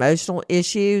deep-seated emotional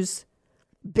issues.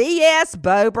 BS,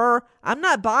 Bober. I'm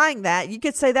not buying that. You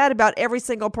could say that about every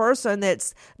single person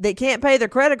that can't pay their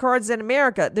credit cards in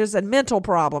America. There's a mental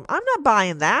problem. I'm not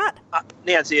buying that.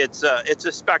 Nancy, it's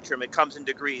a spectrum. It comes in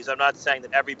degrees. I'm not saying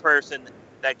that every person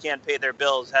that can't pay their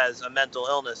bills has a mental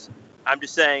illness. I'm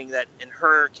just saying that in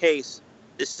her case,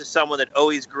 this is someone that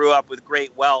always grew up with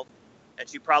great wealth, and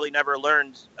she probably never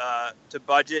learned to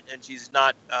budget, and she's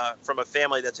not from a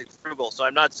family that's frugal. So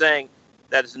I'm not saying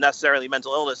that it's necessarily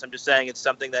mental illness. I'm just saying it's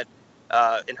something that,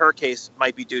 in her case,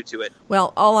 might be due to it.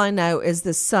 Well, all I know is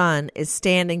the son is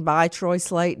standing by Troy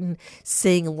Slayton,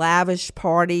 seeing lavish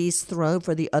parties thrown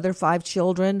for the other 5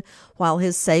 children while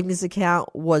his savings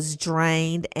account was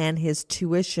drained and his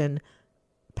tuition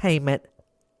payment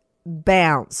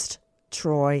bounced,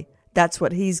 Troy. That's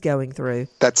what he's going through.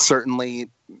 That's certainly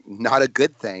not a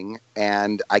good thing,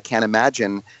 and I can't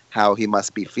imagine how he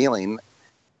must be feeling.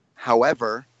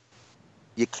 However,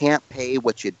 you can't pay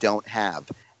what you don't have.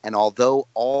 And although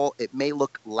it may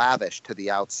look lavish to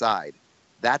the outside,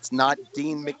 that's not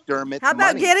Dean McDermott's How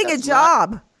about money. getting That's a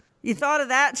job? You thought of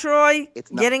that, Troy?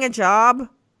 Getting a job,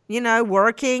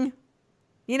 working.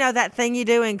 That thing you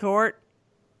do in court,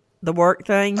 the work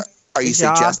thing. Are you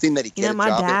suggesting that he get a my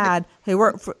job dad, who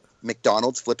worked for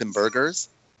McDonald's flipping burgers?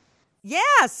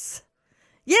 Yes,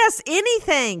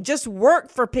 anything. Just work,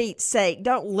 for Pete's sake.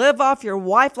 Don't live off your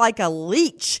wife like a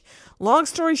leech. Long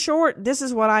story short, this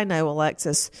is what I know,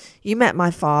 Alexis. You met my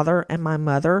father and my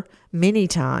mother many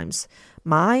times.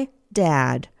 My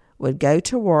dad would go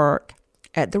to work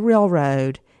at the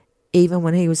railroad even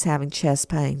when he was having chest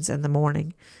pains in the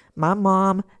morning. My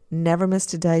mom never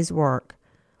missed a day's work.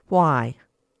 Why?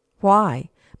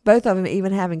 Both of them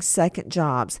even having second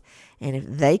jobs. And if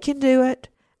they can do it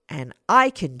and I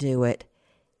can do it,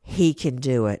 he can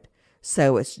do it.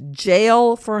 So it's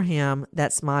jail for him.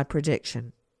 That's my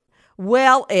prediction.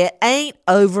 Well, it ain't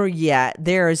over yet.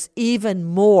 There's even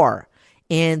more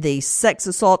in the sex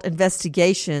assault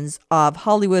investigations of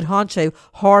Hollywood honcho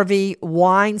Harvey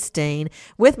Weinstein.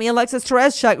 With me, Alexis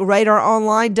Tereszcuk,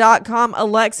 RadarOnline.com.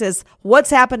 Alexis, what's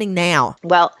happening now?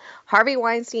 Well, Harvey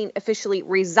Weinstein officially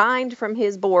resigned from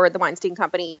his board, the Weinstein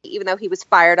Company, even though he was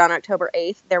fired on October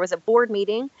 8th. There was a board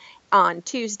meeting on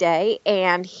Tuesday,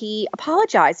 and he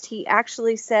apologized. He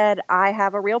actually said, I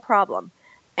have a real problem,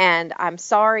 and I'm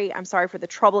sorry. I'm sorry for the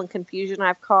trouble and confusion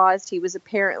I've caused. He was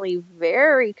apparently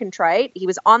very contrite. He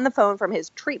was on the phone from his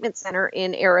treatment center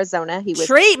in Arizona. He was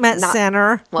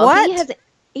center? Well, what?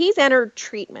 He's entered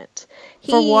treatment.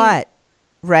 For what?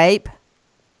 Rape?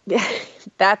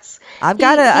 I've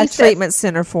got a treatment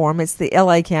center for him. It's the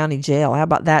LA County Jail. How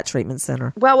about that treatment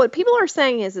center? Well, what people are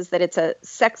saying is that it's a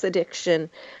sex addiction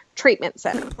treatment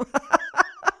center.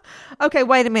 Okay,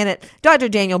 wait a minute. Dr.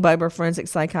 Daniel Bober, forensic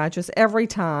psychiatrist, every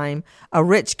time a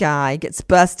rich guy gets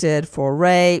busted for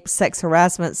rape, sex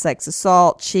harassment, sex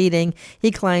assault, cheating,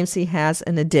 he claims he has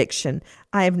an addiction.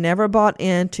 I have never bought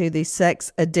into the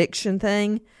sex addiction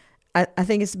thing. I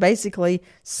think it's basically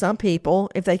some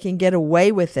people, if they can get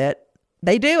away with it,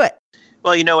 they do it.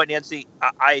 Well, you know what, Nancy?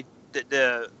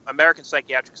 The American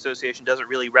Psychiatric Association doesn't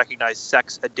really recognize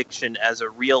sex addiction as a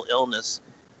real illness.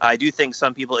 I do think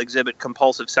some people exhibit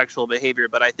compulsive sexual behavior,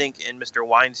 but I think in Mr.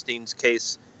 Weinstein's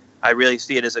case, I really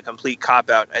see it as a complete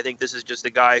cop-out. I think this is just a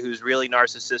guy who's really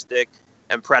narcissistic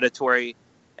and predatory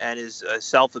and is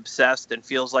self-obsessed and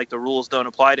feels like the rules don't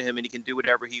apply to him and he can do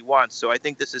whatever he wants. So I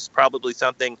think this is probably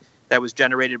something that was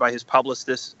generated by his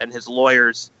publicists and his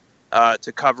lawyers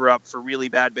to cover up for really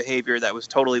bad behavior that was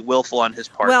totally willful on his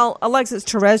part. Well, Alexis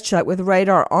Tereszcuk with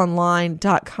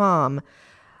RadarOnline.com.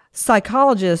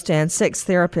 Psychologists and sex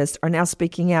therapists are now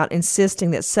speaking out,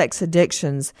 insisting that sex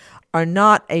addictions are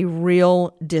not a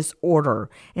real disorder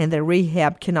and that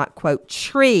rehab cannot, quote,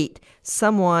 treat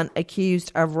someone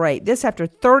accused of rape. This after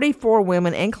 34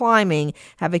 women and climbing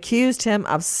have accused him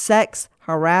of sex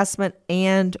harassment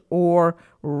and or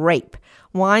rape.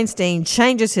 Weinstein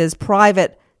changes his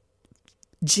private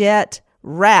jet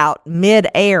route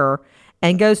mid-air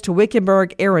and goes to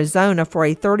Wickenburg, Arizona for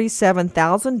a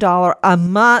 $37,000 a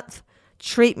month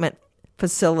treatment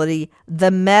facility,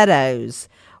 The Meadows,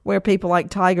 where people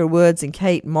like Tiger Woods and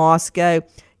Kate Moss go.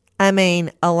 I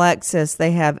mean, Alexis,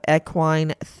 they have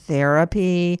equine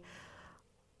therapy,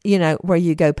 where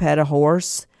you go pet a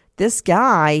horse. This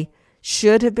guy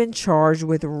should have been charged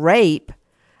with rape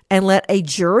and let a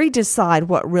jury decide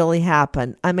what really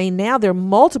happened. I mean, now there are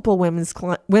multiple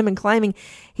women claiming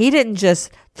he didn't just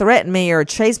threaten me or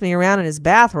chase me around in his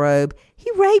bathrobe.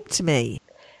 He raped me.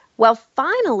 Well,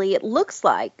 finally, it looks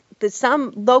like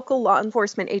some local law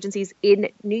enforcement agencies in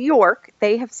New York,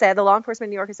 they have said, the law enforcement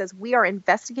in New York says, we are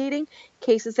investigating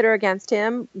cases that are against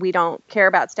him. We don't care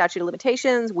about statute of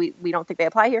limitations. We don't think they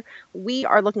apply here. We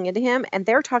are looking into him, and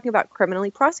they're talking about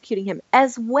criminally prosecuting him,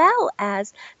 as well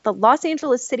as the Los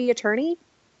Angeles city attorney,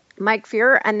 Mike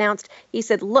Fuhrer, announced, he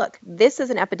said, look, this is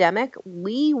an epidemic.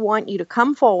 We want you to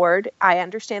come forward. I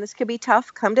understand this could be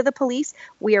tough. Come to the police.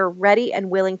 We are ready and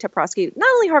willing to prosecute not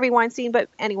only Harvey Weinstein, but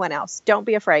anyone else. Don't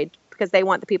be afraid, because they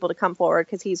want the people to come forward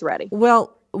because he's ready.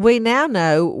 Well, we now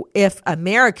know if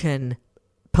American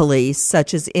police,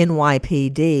 such as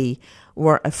NYPD,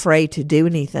 were afraid to do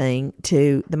anything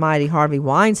to the mighty Harvey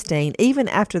Weinstein, even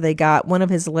after they got one of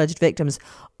his alleged victims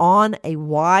on a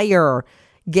wire,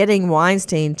 getting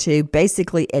Weinstein to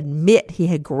basically admit he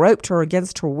had groped her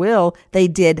against her will, they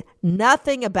did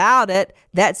nothing about it.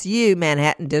 That's you,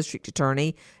 Manhattan District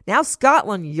Attorney. Now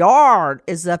Scotland Yard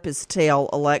is up his tail,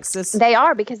 Alexis. They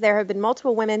are, because there have been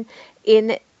multiple women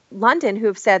in London who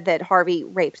have said that Harvey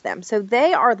raped them. So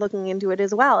they are looking into it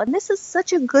as well. And this is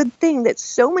such a good thing that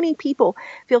so many people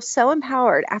feel so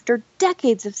empowered after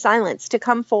decades of silence to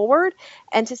come forward,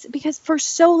 and because for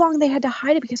so long they had to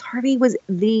hide it, because Harvey was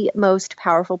the most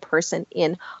powerful person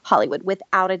in Hollywood,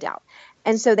 without a doubt.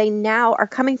 And so they now are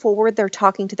coming forward. They're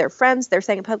talking to their friends. They're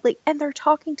saying it publicly, and they're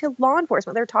talking to law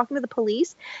enforcement. They're talking to the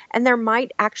police, and there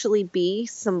might actually be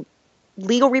some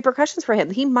legal repercussions for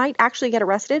him. He might actually get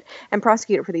arrested and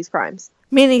prosecuted for these crimes.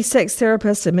 Many sex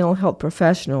therapists and mental health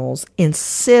professionals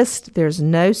insist there's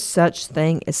no such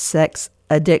thing as sex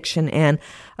addiction. And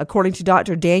according to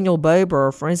Dr. Daniel Bober,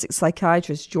 a forensic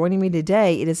psychiatrist joining me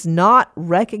today, it is not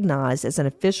recognized as an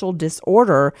official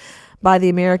disorder by the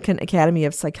American Academy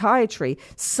of Psychiatry.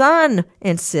 Sun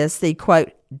insists the,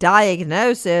 quote,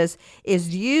 diagnosis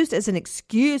is used as an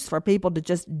excuse for people to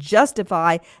just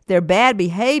justify their bad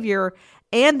behavior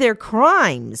and their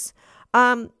crimes.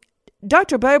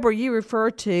 Dr. Bober, you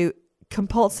refer to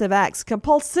compulsive acts.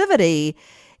 Compulsivity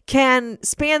can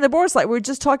span the boards, like we were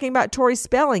just talking about Tori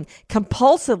Spelling,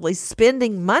 compulsively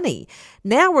spending money.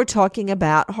 Now we're talking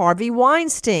about Harvey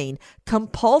Weinstein,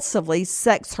 compulsively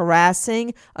sex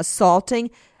harassing, assaulting,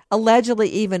 allegedly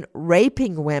even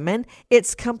raping women.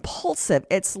 It's compulsive.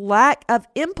 It's lack of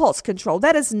impulse control.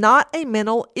 That is not a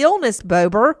mental illness,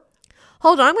 Bober.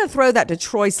 Hold on, I'm going to throw that to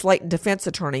Troy Slayton, defense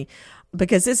attorney,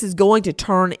 because this is going to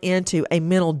turn into a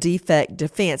mental defect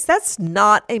defense. That's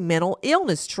not a mental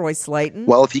illness, Troy Slayton.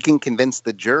 Well, if he can convince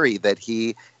the jury that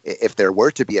if there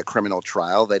were to be a criminal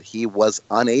trial, that he was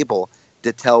unable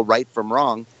to tell right from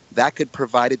wrong, that could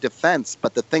provide a defense.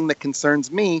 But the thing that concerns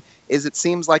me is it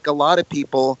seems like a lot of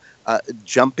people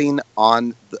jumping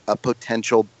on a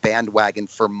potential bandwagon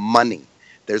for money.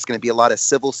 There's going to be a lot of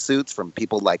civil suits from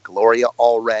people like Gloria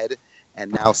Allred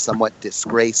and now somewhat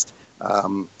disgraced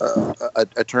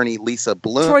attorney Lisa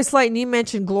Bloom. Troy Slayton, you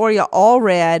mentioned Gloria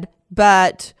Allred,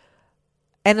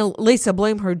 and Lisa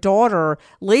Bloom, her daughter.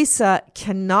 Lisa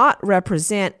cannot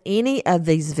represent any of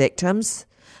these victims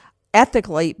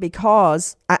ethically,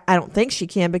 because I don't think she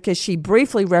can, because she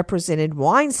briefly represented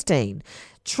Weinstein.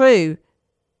 True,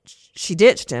 she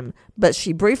ditched him, but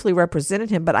she briefly represented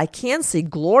him. But I can see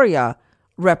Gloria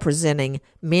representing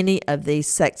many of these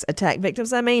sex attack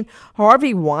victims. I mean,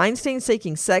 Harvey Weinstein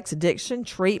seeking sex addiction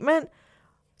treatment?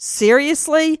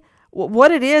 Seriously?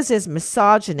 What it is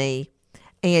misogyny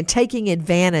and taking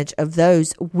advantage of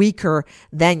those weaker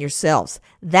than yourselves.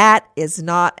 That is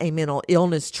not a mental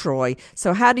illness, Troy.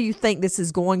 So how do you think this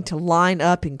is going to line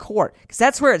up in court? Because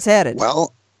that's where it's headed.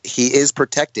 Well, he is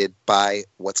protected by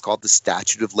what's called the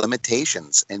statute of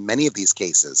limitations in many of these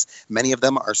cases. Many of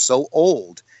them are so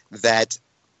old that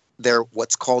they're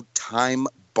what's called time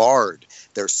barred.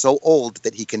 They're so old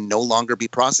that he can no longer be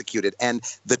prosecuted. And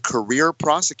the career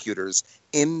prosecutors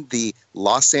in the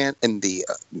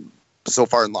so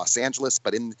far in Los Angeles,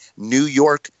 but in New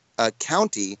York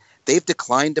County, they've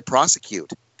declined to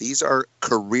prosecute. These are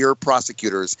career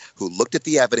prosecutors who looked at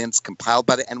the evidence compiled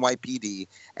by the NYPD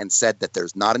and said that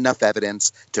there's not enough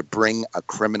evidence to bring a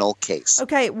criminal case.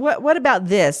 Okay, what about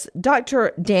this?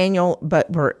 Dr. Daniel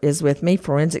Butler is with me,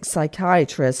 forensic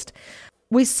psychiatrist.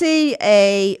 We see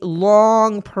a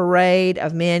long parade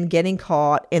of men getting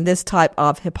caught in this type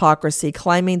of hypocrisy,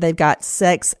 claiming they've got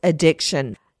sex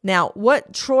addiction. Now,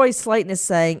 what Troy Slayton is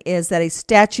saying is that a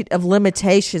statute of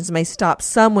limitations may stop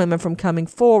some women from coming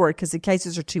forward because the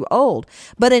cases are too old.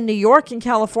 But in New York and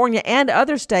California and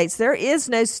other states, there is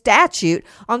no statute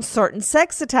on certain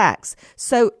sex attacks.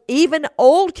 So even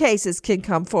old cases can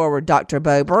come forward, Dr.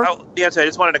 Bober. So I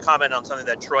just wanted to comment on something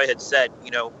that Troy had said. You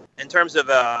know, in terms of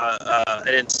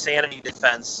an insanity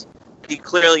defense, he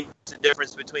clearly knows the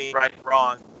difference between right and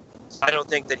wrong. I don't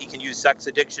think that he can use sex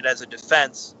addiction as a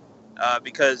defense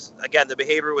because, again, the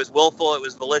behavior was willful, it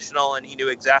was volitional, and he knew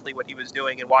exactly what he was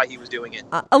doing and why he was doing it.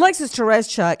 Alexis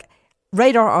Tereszcuk,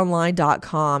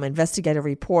 RadarOnline.com investigative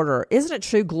reporter. Isn't it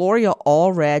true Gloria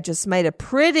Allred just made a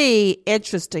pretty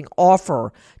interesting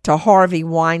offer to Harvey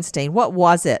Weinstein? What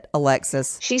was it,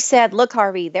 Alexis? She said, look,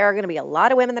 Harvey, there are going to be a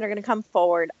lot of women that are going to come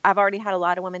forward. I've already had a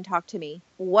lot of women talk to me.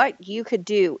 What you could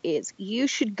do is you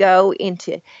should go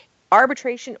into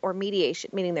arbitration or mediation,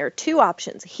 meaning there are two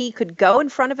options. He could go in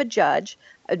front of a judge,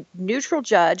 a neutral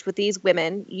judge with these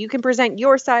women. You can present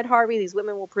your side, Harvey. These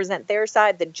women will present their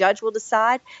side. The judge will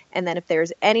decide. And then if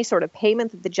there's any sort of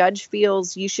payment that the judge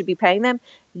feels you should be paying them,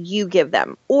 you give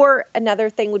them. Or another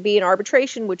thing would be an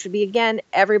arbitration, which would be, again,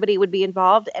 everybody would be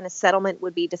involved and a settlement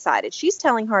would be decided. She's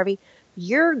telling Harvey,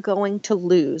 you're going to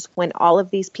lose when all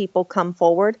of these people come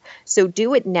forward. So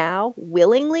do it now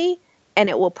willingly, and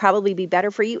it will probably be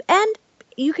better for you. And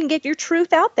you can get your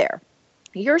truth out there.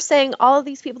 You're saying all of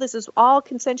these people, this is all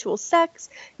consensual sex.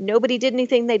 Nobody did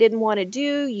anything they didn't want to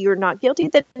do. You're not guilty.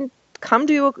 Then come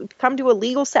to a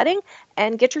legal setting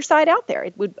and get your side out there.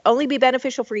 It would only be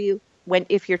beneficial for you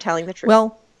if you're telling the truth.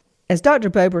 Well, as Dr.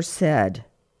 Bober said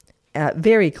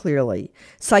very clearly,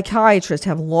 psychiatrists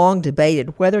have long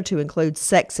debated whether to include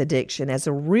sex addiction as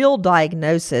a real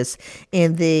diagnosis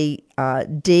in the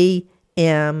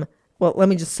Well, let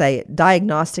me just say it,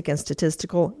 Diagnostic and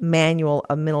Statistical Manual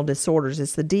of Mental Disorders.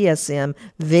 It's the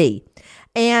DSM-V.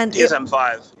 And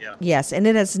DSM-5, yeah. Yes, and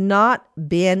it has not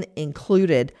been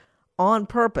included on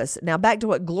purpose. Now, back to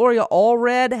what Gloria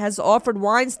Allred has offered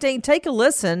Weinstein. Take a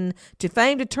listen to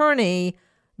famed attorney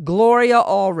Gloria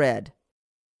Allred.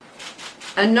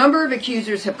 A number of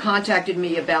accusers have contacted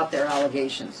me about their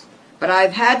allegations, but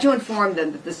I've had to inform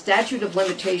them that the statute of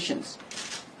limitations,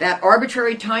 that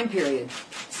arbitrary time period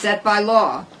set by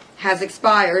law, has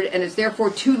expired and is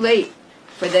therefore too late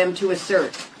for them to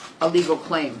assert a legal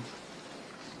claim.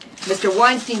 Mr.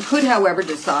 Weinstein could, however,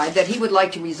 decide that he would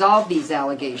like to resolve these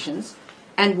allegations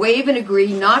and waive and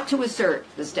agree not to assert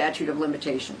the statute of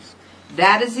limitations.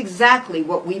 That is exactly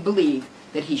what we believe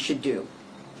that he should do.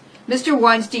 Mr.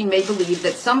 Weinstein may believe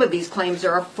that some of these claims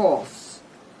are false,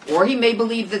 or he may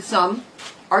believe that some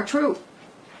are true.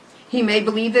 He may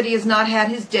believe that he has not had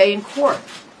his day in court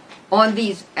on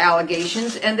these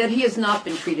allegations and that he has not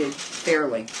been treated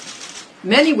fairly.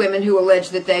 Many women who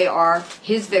allege that they are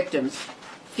his victims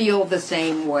feel the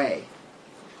same way.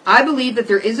 I believe that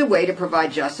there is a way to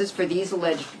provide justice for these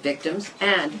alleged victims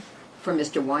and for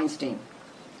Mr. Weinstein.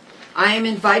 I am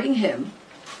inviting him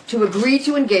to agree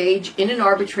to engage in an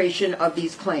arbitration of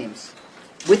these claims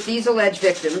with these alleged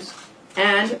victims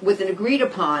and with an agreed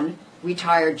upon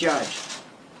retired judge.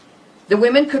 The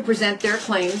women could present their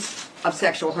claims of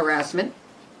sexual harassment,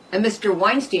 and Mr.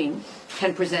 Weinstein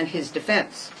can present his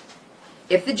defense.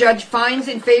 If the judge finds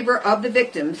in favor of the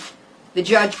victims, the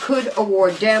judge could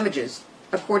award damages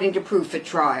according to proof at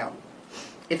trial.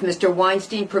 If Mr.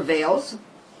 Weinstein prevails,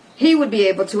 he would be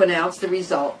able to announce the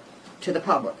result to the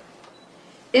public.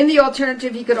 In the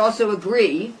alternative, he could also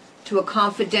agree to a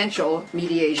confidential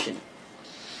mediation.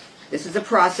 This is a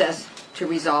process to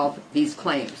resolve these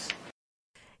claims.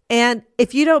 And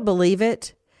if you don't believe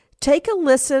it, take a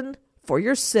listen for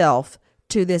yourself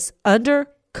to this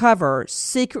undercover,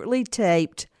 secretly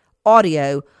taped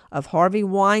audio of Harvey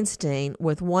Weinstein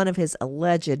with one of his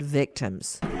alleged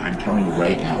victims. I'm telling you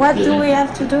right now. What do we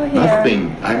have to do here?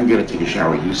 Nothing. I'm going to take a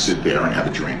shower. You sit there and have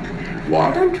a drink.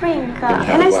 Water. I don't drink.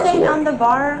 Can I stay on the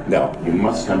bar? No, you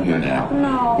must come here now.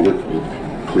 No.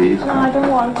 Please. No, I don't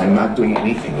want to. I'm not doing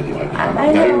anything with you.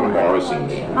 Now you're embarrassing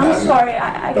me. I'm sorry.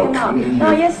 I cannot.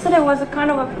 No, yesterday was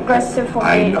kind of aggressive for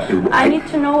me. I need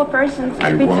to know a person to be touched.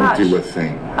 I won't do a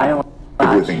thing. I don't.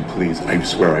 Everything, please. I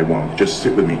swear I won't. Just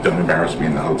sit with me. Don't embarrass me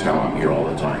in the hotel. I'm here all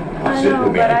the time. I sit know,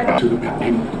 with me. but I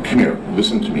Come here.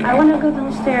 Listen to me. I want to go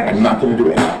downstairs. I'm not going to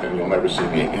do anything. You'll never see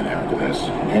me again after this.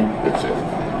 Okay? That's it.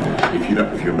 If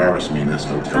you embarrass me in this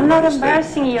hotel, I'm not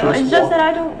embarrassing you. It's just that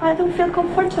I don't feel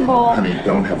comfortable. Honey,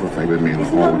 don't have a fight with me in the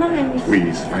hall. Nice.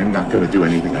 Please. I'm not going to do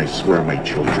anything. I swear, my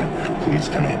children. Please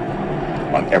come in.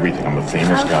 On everything. I'm a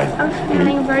famous guy. I'm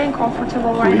feeling very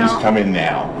uncomfortable right now. Please come in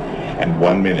now. And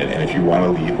 1 minute, and if you want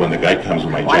to leave, when the guy comes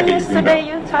with my jacket, yesterday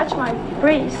you touched my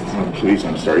breast. Oh, please,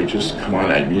 I'm sorry. Just come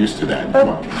on. I'm used to that. But come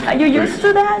on. Are you used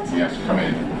to that? Yes, come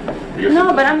in.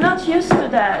 No, but I'm not used to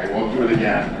that. I won't do it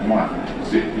again. Come on.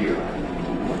 Sit here.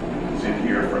 Sit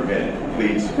here for a minute,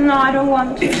 please. No, I don't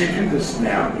want to. If you do this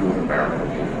now, you will embarrass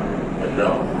me. But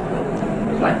no.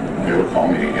 Never call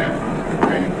me again.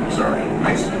 Okay? I'm sorry.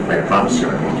 I promise you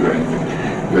I won't do anything.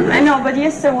 I know, but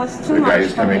yesterday was too much. The guy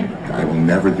is coming. I will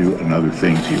never do another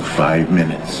thing to you. 5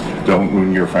 minutes. Don't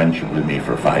ruin your friendship with me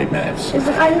for 5 minutes.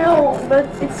 I know, but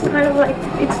it's kind of like,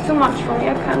 it's too much for me.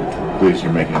 I can't. Please,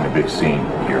 you're making a big scene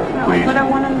here. No, Please. but I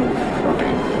want to leave.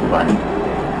 Okay, fine.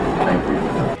 Thank you.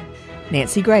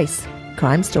 Nancy Grace,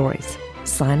 Crime Stories,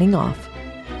 signing off.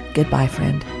 Goodbye,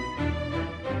 friend.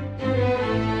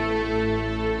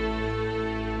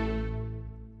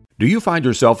 Do you find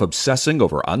yourself obsessing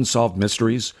over unsolved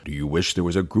mysteries? Do you wish there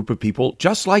was a group of people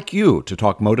just like you to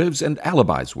talk motives and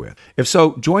alibis with? If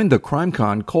so, join the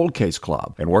CrimeCon Cold Case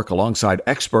Club and work alongside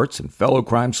experts and fellow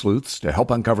crime sleuths to help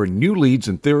uncover new leads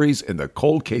and theories in the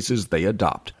cold cases they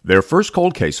adopt. Their first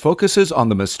cold case focuses on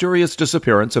the mysterious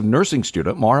disappearance of nursing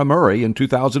student Mara Murray in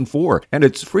 2004, and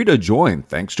it's free to join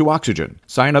thanks to Oxygen.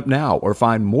 Sign up now or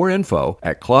find more info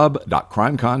at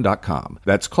club.crimecon.com.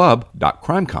 That's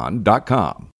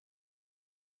club.crimecon.com.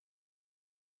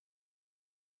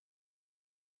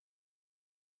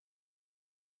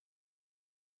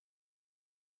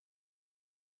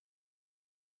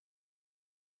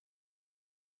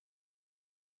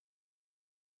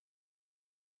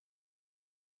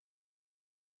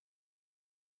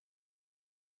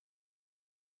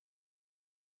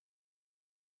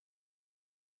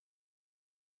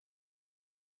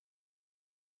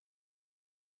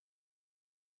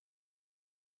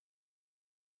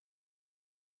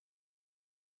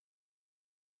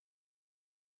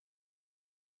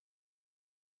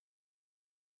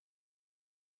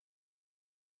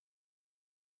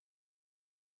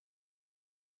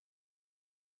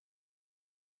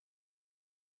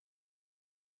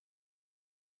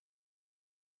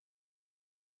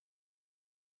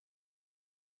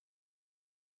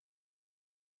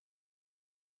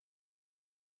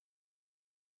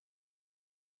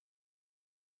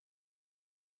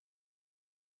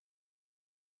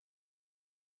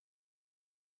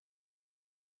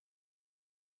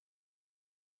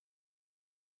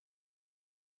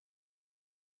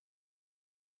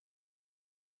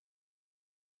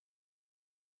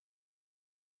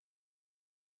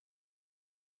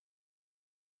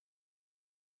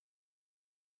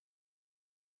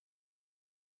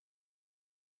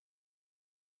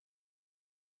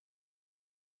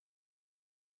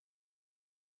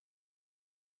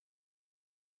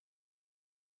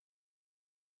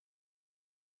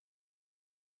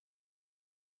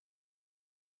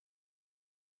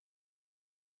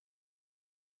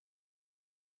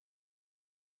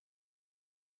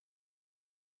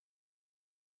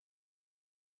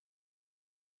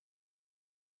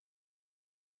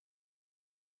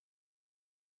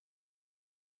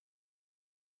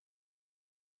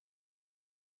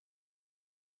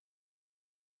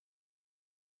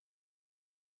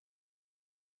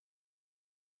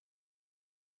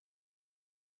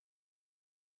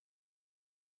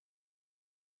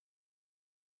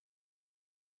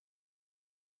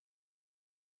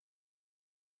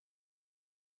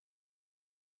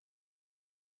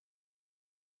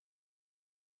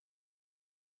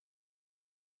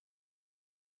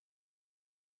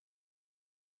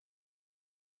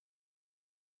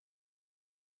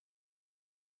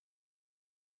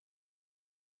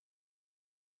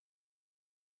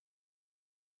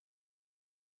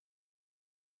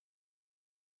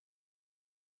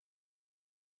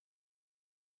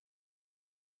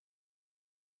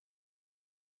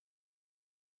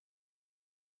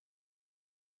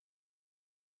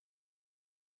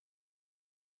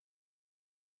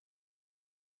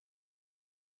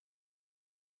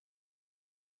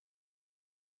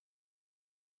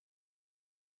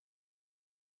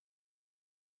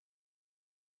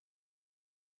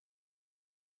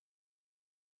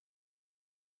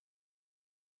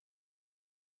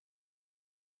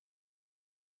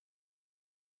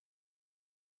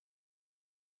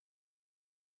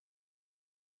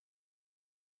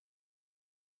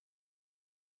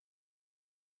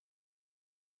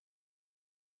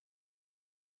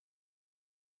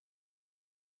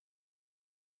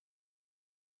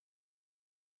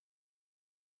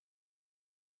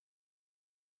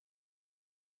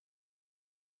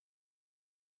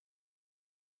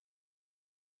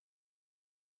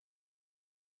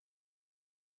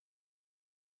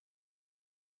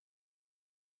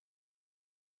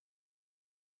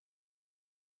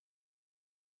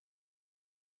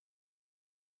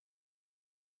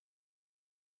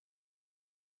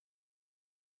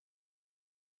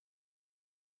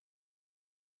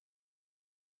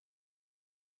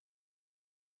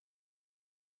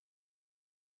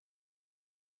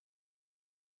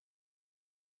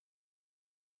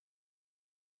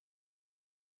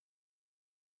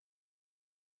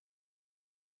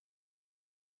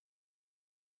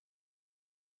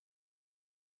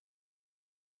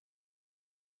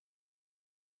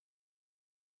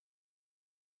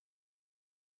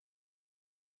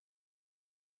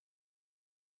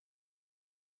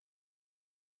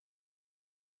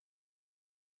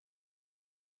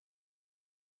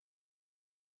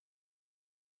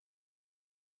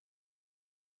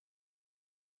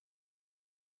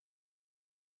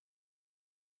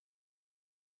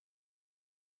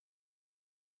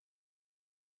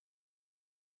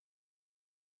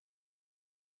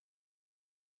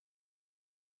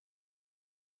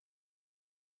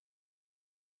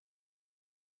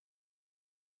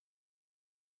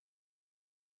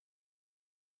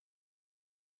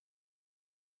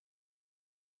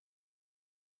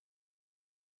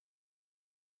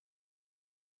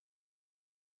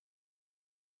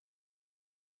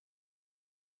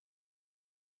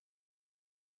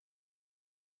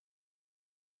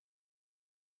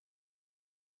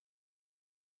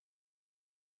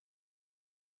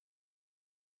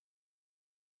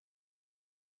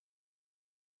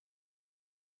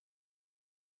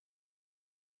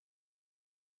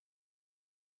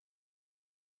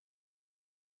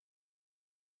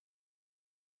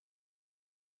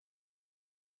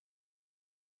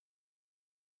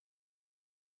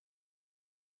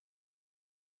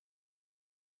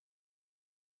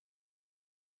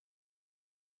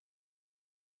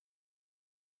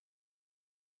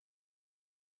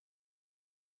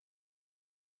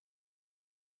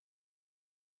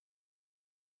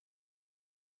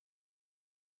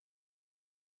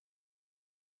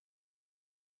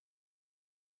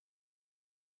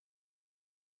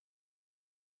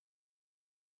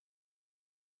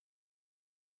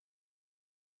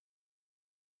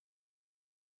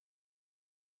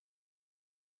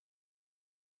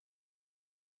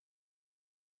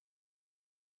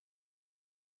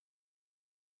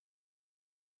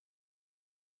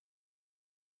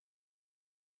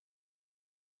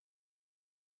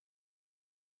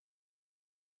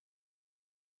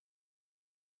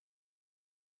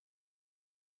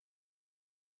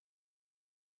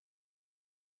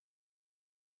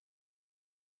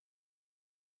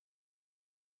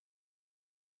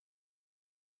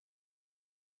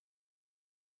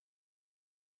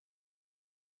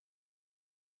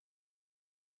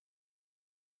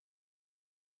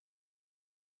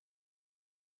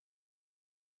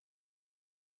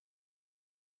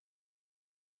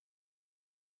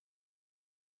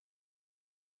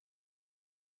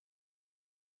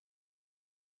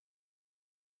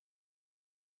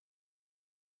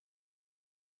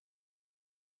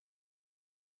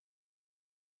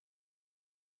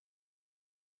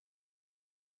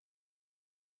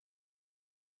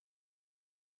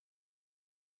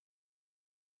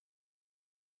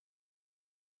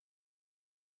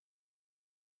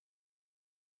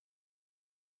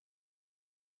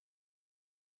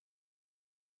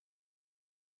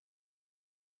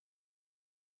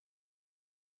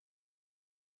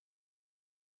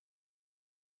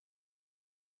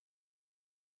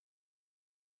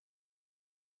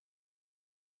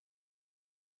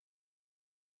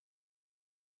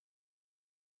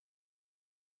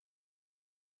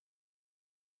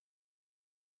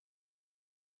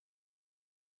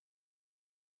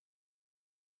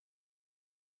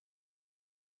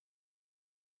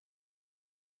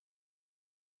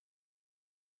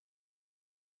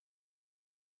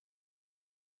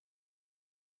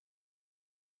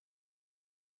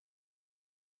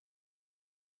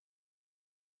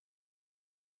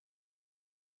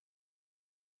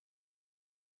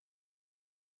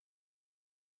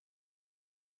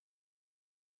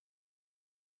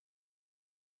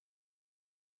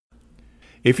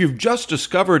 If you've just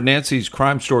discovered Nancy's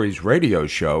Crime Stories radio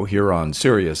show here on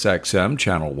Sirius XM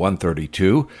Channel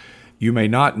 132, you may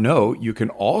not know you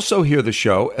can also hear the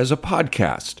show as a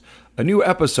podcast, a new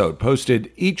episode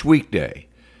posted each weekday.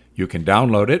 You can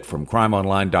download it from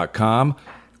crimeonline.com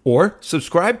or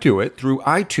subscribe to it through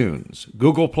iTunes,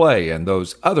 Google Play, and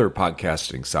those other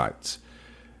podcasting sites.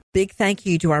 Big thank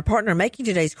you to our partner making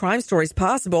today's crime stories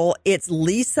possible. It's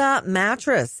Leesa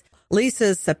Mattress.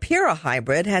 Leesa's Sapira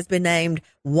Hybrid has been named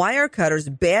Wirecutter's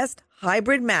best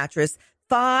hybrid mattress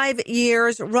 5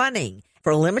 years running.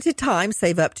 For a limited time,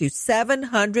 save up to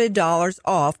 $700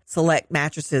 off select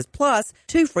mattresses plus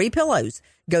 2 free pillows.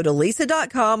 Go to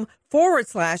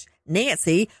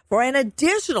Leesa.com/Nancy for an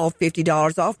additional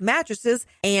 $50 off mattresses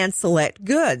and select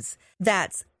goods.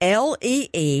 That's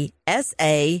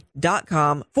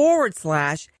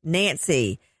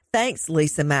LEESA.com/Nancy. Thanks,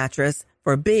 Leesa Mattress,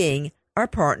 for being our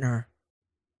partner.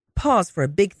 Pause for a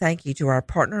big thank you to our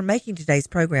partner making today's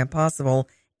program possible,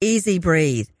 Easy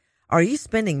Breathe. Are you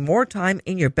spending more time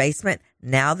in your basement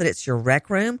now that it's your rec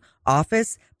room,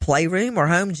 office, playroom, or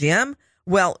home gym?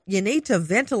 Well, you need to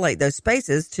ventilate those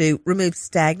spaces to remove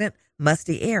stagnant,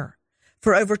 musty air.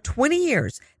 For over 20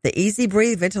 years, the Easy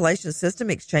Breathe ventilation system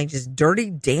exchanges dirty,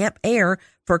 damp air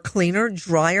for cleaner,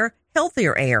 drier,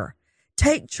 healthier air.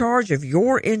 Take charge of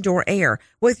your indoor air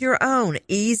with your own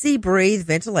Easy Breathe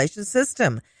ventilation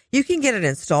system. You can get it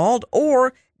installed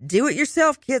or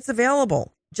do-it-yourself kits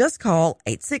available. Just call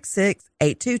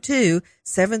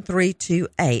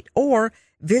 866-822-7328 or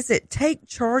visit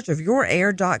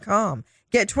takechargeofyourair.com.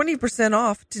 Get 20%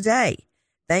 off today.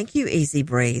 Thank you, Easy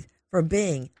Breathe, for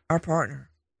being our partner.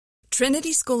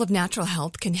 Trinity School of Natural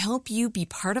Health can help you be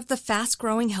part of the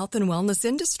fast-growing health and wellness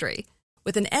industry.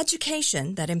 With an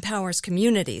education that empowers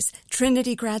communities,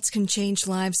 Trinity grads can change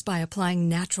lives by applying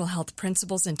natural health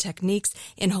principles and techniques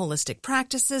in holistic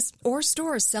practices or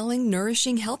stores selling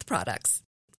nourishing health products.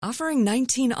 Offering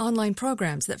 19 online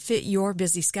programs that fit your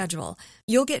busy schedule,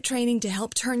 you'll get training to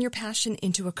help turn your passion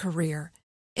into a career.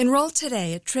 Enroll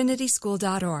today at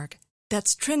trinityschool.org.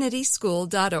 That's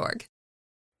trinityschool.org.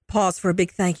 Pause for a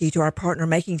big thank you to our partner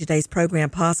making today's program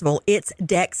possible. It's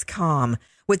Dexcom.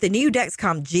 With the new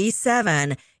Dexcom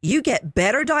G7, you get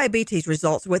better diabetes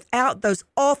results without those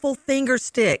awful finger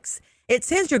sticks. It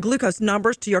sends your glucose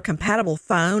numbers to your compatible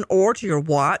phone or to your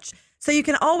watch, so you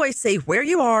can always see where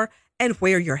you are and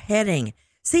where you're heading.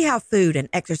 See how food and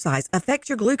exercise affect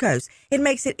your glucose. It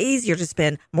makes it easier to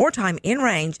spend more time in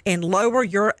range and lower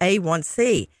your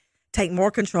A1C. Take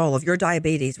more control of your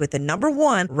diabetes with the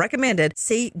 #1 recommended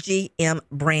CGM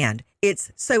brand.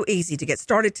 It's so easy to get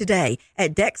started today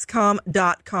at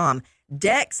Dexcom.com.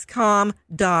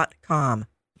 Dexcom.com.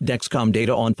 Dexcom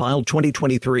data on file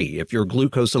 2023. If your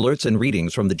glucose alerts and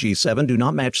readings from the G7 do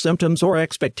not match symptoms or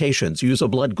expectations, use a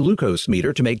blood glucose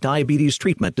meter to make diabetes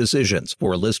treatment decisions.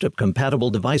 For a list of compatible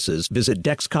devices, visit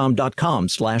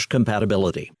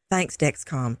Dexcom.com/compatibility. Thanks,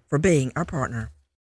 Dexcom, for being our partner.